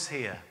Lord is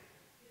here.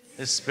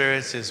 His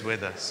Spirit is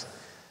with us.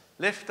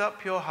 Lift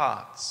up your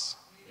hearts.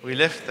 We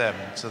lift them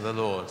to the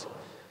Lord.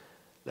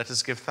 Let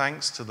us give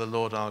thanks to the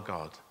Lord our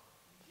God.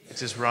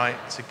 It is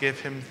right to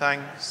give him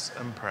thanks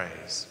and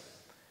praise.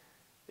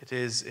 It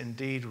is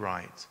indeed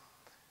right.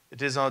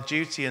 It is our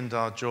duty and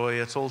our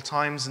joy at all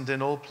times and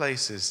in all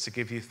places to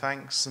give you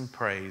thanks and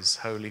praise,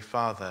 Holy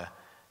Father,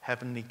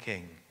 Heavenly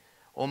King,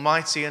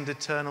 Almighty and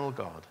eternal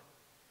God,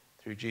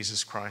 through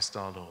Jesus Christ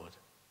our Lord.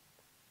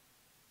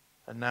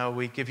 And now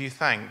we give you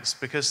thanks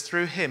because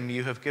through him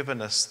you have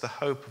given us the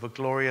hope of a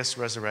glorious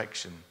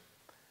resurrection,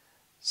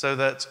 so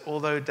that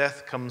although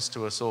death comes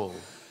to us all,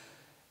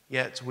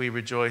 yet we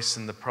rejoice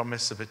in the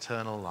promise of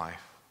eternal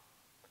life.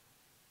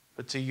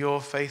 But to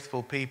your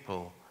faithful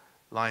people,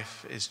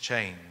 life is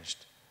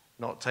changed,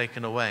 not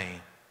taken away.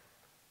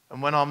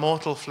 And when our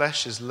mortal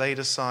flesh is laid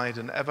aside,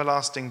 an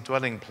everlasting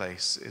dwelling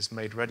place is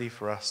made ready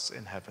for us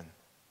in heaven.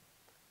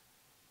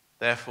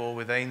 Therefore,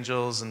 with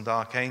angels and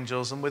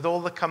archangels and with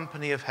all the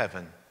company of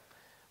heaven,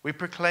 we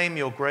proclaim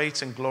your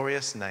great and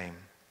glorious name,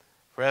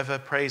 forever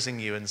praising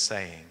you and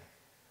saying,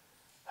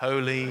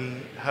 Holy,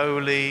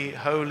 holy,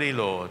 holy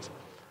Lord,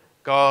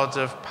 God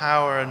of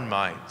power and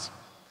might,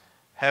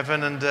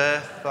 heaven and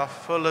earth are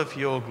full of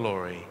your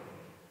glory.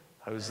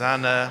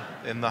 Hosanna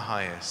in the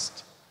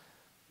highest.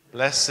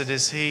 Blessed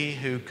is he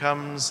who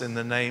comes in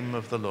the name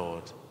of the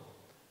Lord.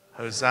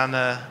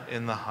 Hosanna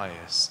in the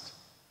highest.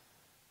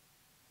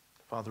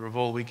 Father of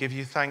all, we give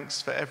you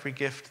thanks for every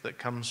gift that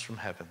comes from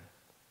heaven.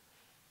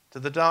 To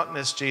the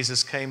darkness,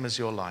 Jesus came as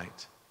your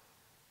light.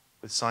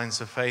 With signs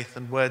of faith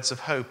and words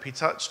of hope, he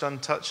touched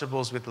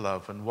untouchables with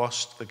love and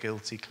washed the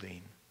guilty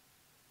clean.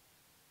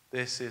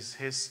 This is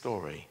his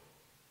story.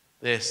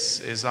 This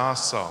is our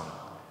song.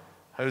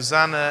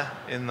 Hosanna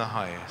in the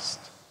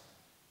highest.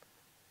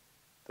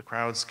 The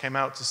crowds came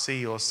out to see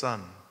your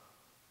son,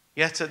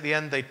 yet at the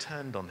end they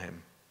turned on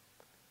him.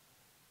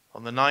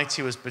 On the night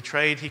he was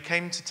betrayed, he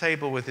came to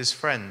table with his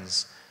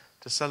friends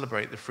to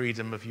celebrate the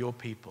freedom of your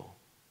people.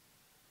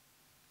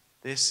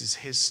 This is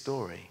his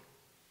story.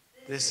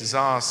 This is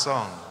our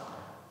song.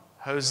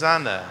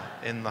 Hosanna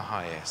in the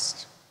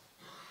highest.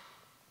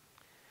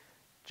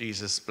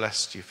 Jesus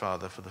blessed you,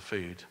 Father, for the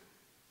food.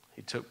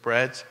 He took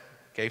bread,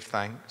 gave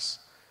thanks,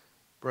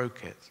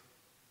 broke it,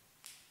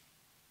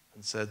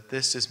 and said,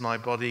 "This is my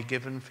body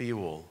given for you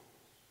all."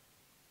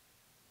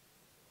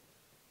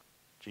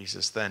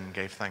 Jesus then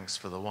gave thanks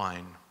for the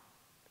wine.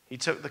 He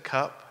took the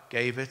cup,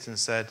 gave it, and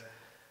said,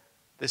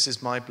 "This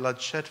is my blood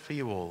shed for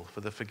you all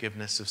for the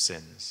forgiveness of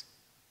sins.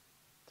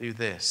 Do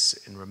this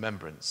in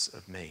remembrance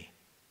of me."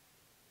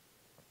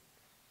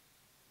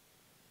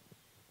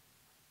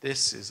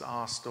 This is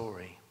our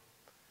story.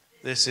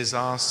 This is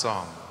our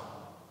song.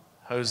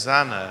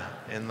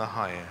 Hosanna in the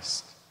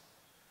highest.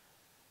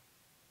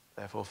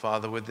 Therefore,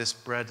 Father, with this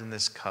bread and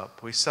this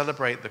cup, we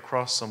celebrate the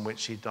cross on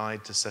which he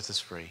died to set us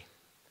free.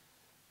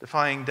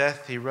 Defying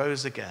death, he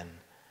rose again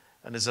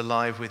and is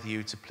alive with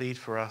you to plead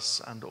for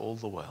us and all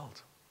the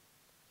world.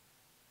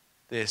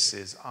 This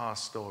is our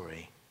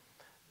story.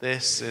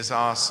 This is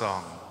our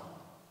song.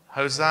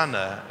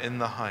 Hosanna in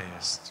the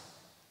highest.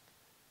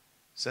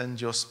 Send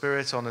your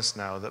Spirit on us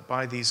now, that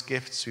by these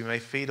gifts we may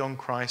feed on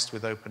Christ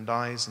with opened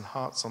eyes and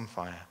hearts on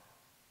fire.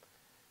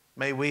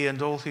 May we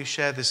and all who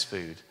share this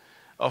food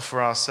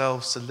offer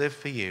ourselves to live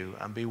for you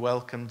and be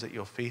welcomed at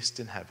your feast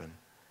in heaven,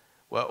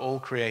 where all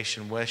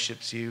creation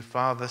worships you,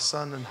 Father,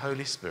 Son, and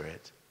Holy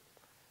Spirit.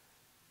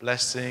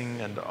 Blessing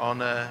and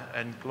honor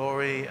and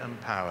glory and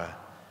power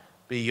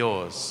be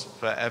yours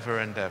forever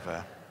and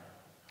ever.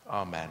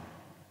 Amen.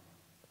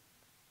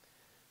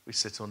 We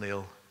sit or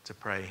kneel to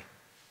pray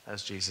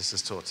as Jesus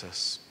has taught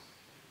us.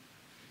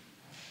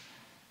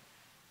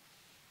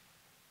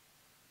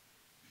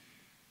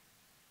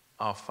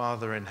 Our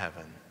Father in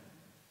heaven,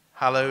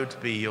 hallowed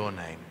be your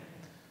name.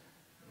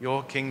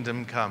 Your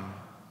kingdom come,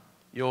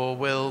 your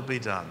will be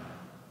done,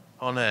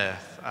 on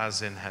earth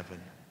as in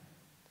heaven.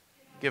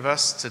 Give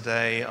us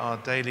today our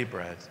daily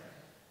bread.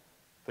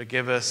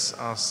 Forgive us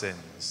our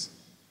sins,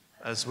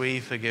 as we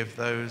forgive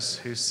those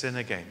who sin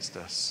against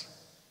us.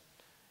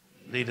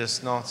 Lead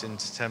us not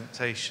into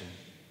temptation,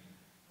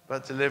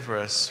 but deliver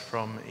us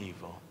from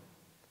evil.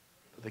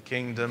 For the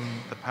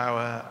kingdom, the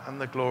power,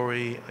 and the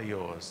glory are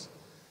yours,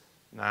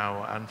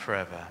 now and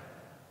forever.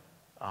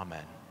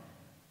 Amen.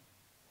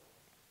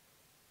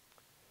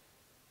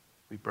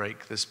 We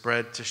break this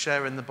bread to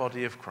share in the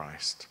body of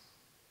Christ.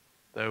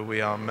 Though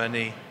we are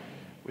many,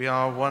 we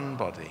are one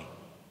body,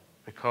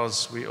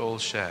 because we all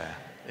share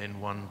in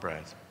one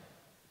bread.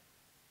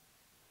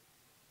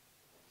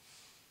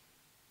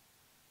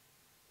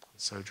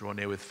 So draw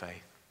near with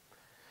faith.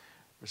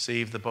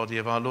 Receive the body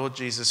of our Lord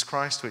Jesus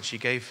Christ, which he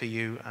gave for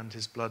you, and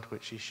his blood,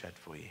 which he shed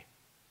for you.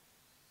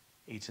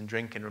 Eat and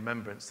drink in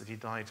remembrance that he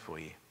died for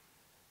you,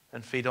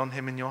 and feed on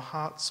him in your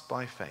hearts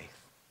by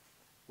faith,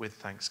 with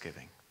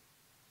thanksgiving.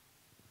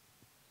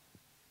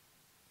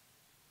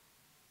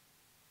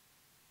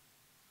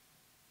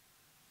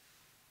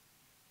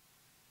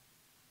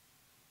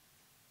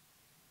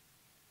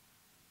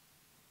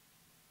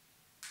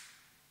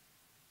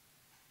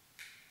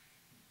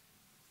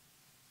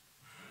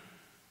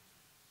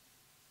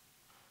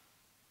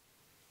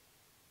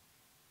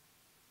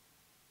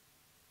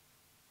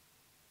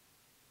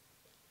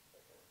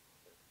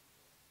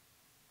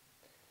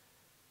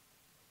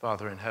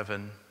 Father in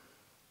heaven,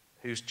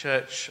 whose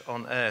church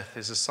on earth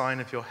is a sign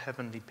of your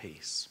heavenly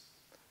peace,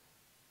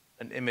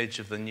 an image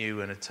of the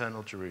new and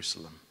eternal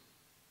Jerusalem,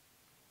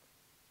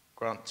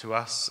 grant to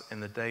us in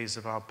the days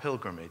of our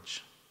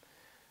pilgrimage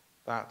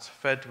that,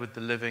 fed with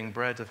the living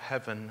bread of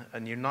heaven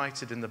and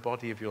united in the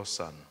body of your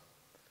Son,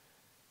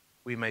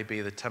 we may be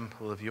the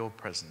temple of your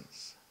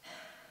presence,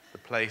 the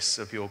place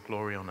of your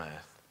glory on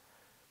earth,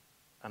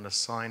 and a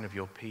sign of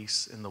your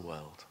peace in the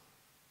world.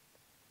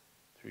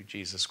 Through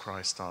Jesus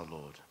Christ our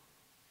Lord.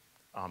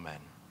 Amen.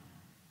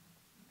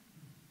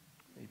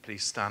 Will you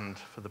please stand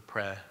for the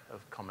prayer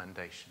of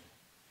commendation?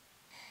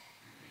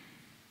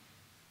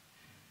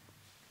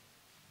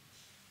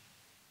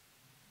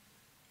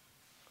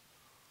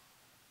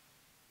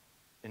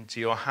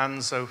 Into your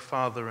hands, O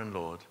Father and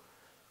Lord,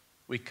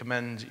 we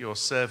commend your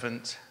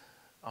servant,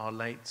 our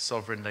late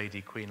Sovereign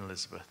Lady, Queen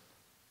Elizabeth.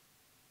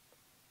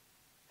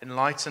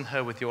 Enlighten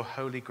her with your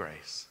holy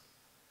grace,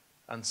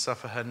 and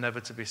suffer her never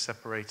to be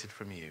separated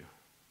from you,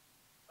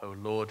 O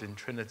Lord in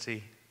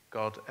Trinity,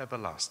 God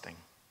everlasting.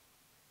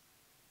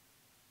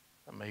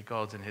 And may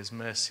God in his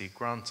mercy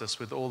grant us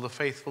with all the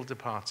faithful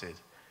departed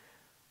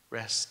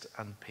rest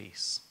and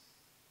peace.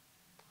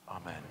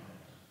 Amen.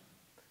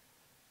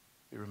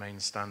 We remain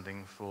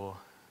standing for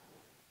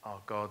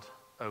our God,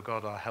 O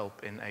God, our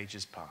help in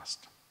ages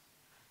past.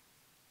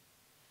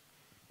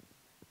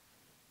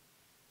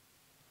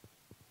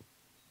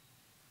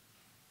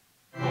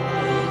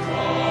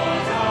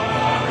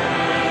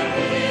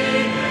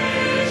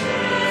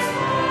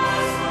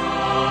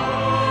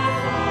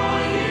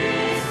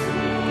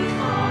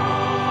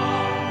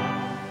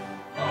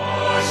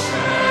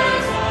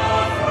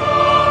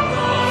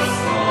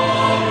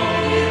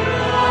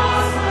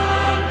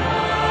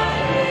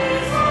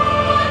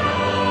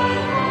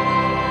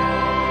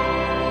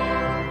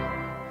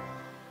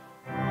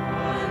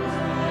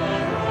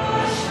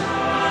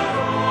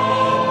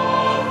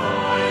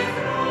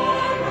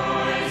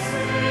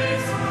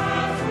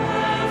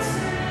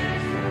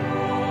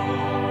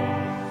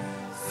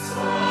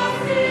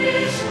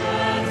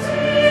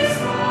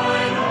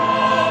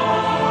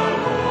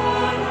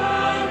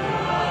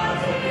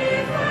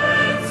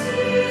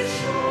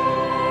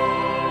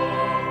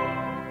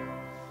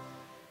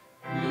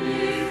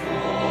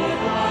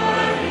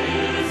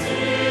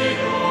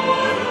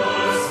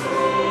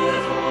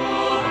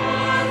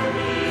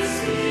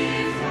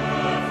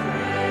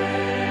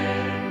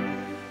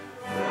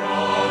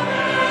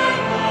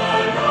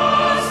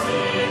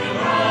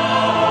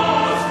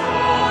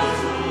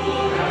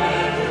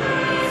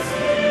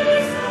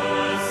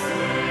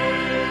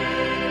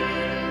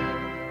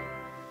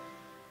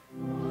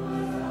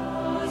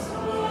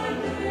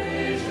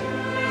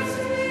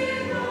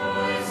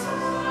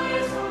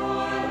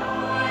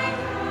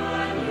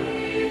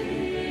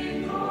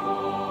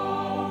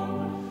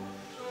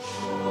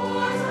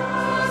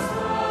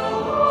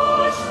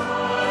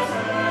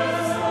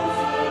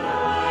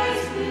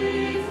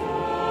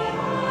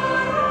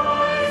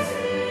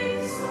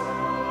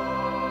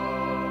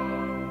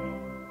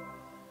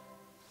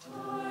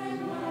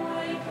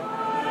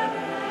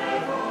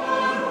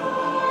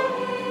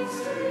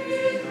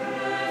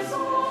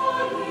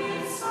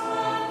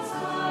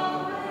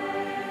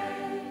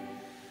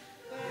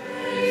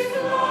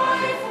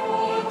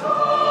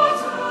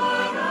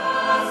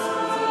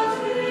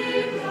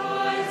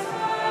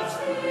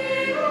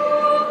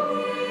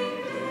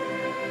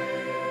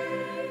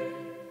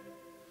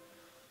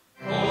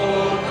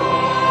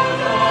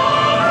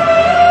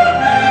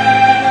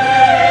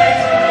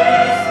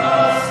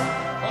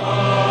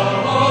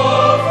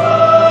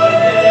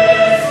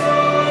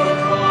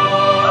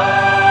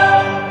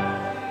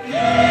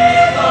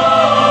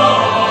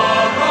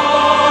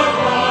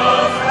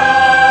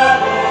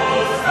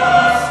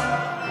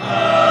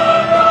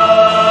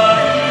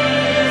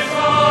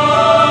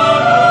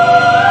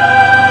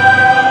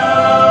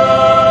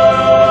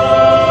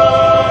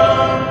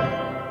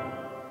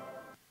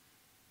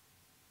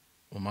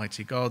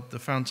 Almighty God, the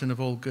fountain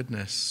of all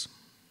goodness,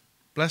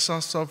 bless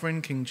our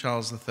sovereign King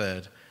Charles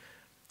III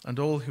and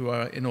all who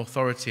are in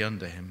authority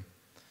under him,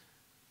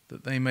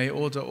 that they may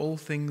order all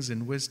things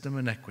in wisdom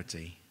and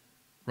equity,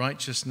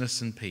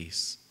 righteousness and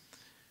peace,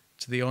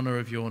 to the honour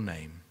of your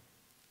name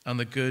and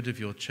the good of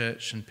your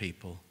church and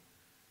people,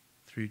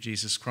 through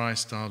Jesus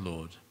Christ our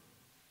Lord.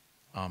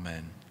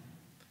 Amen.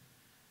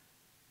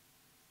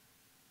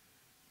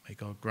 May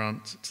God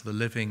grant to the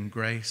living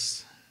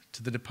grace,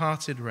 to the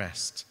departed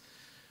rest,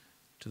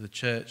 to the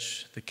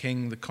church, the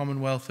king, the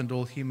commonwealth, and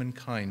all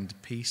humankind,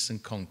 peace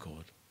and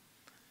concord,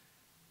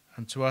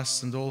 and to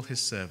us and all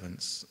his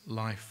servants,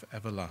 life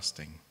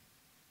everlasting.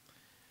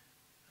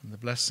 And the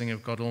blessing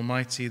of God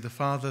Almighty, the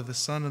Father, the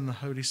Son, and the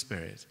Holy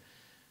Spirit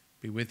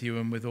be with you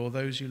and with all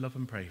those you love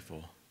and pray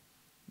for,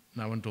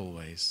 now and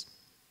always.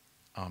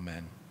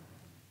 Amen.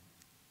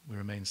 We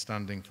remain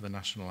standing for the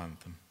national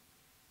anthem.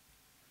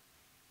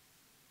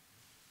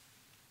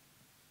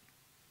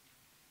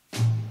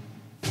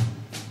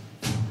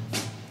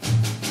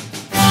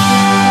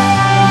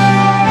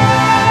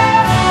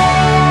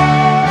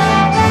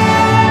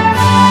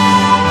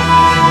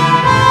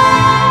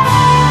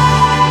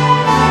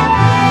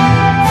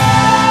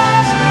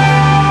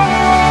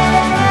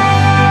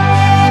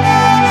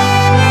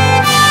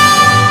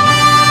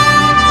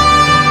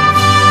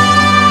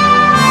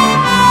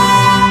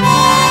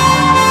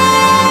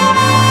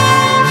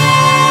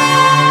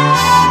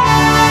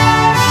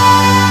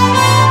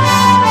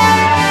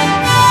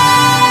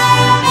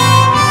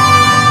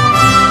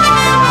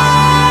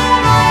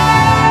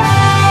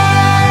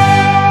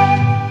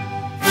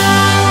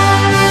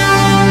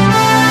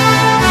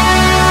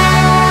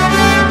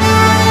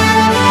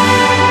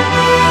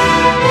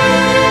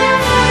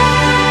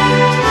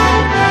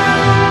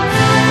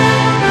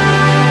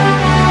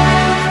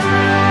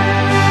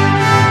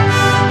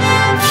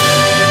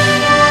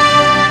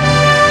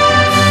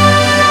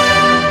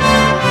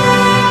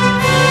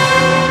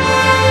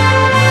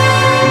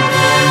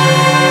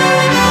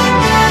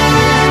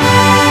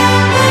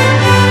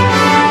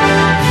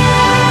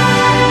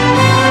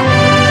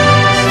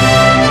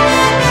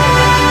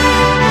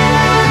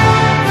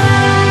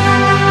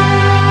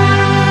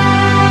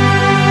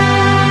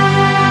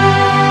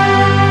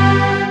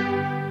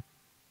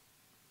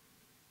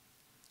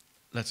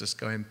 Let us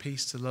go in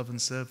peace to love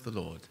and serve the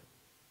Lord.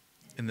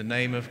 In the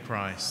name of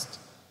Christ,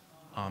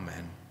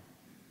 amen.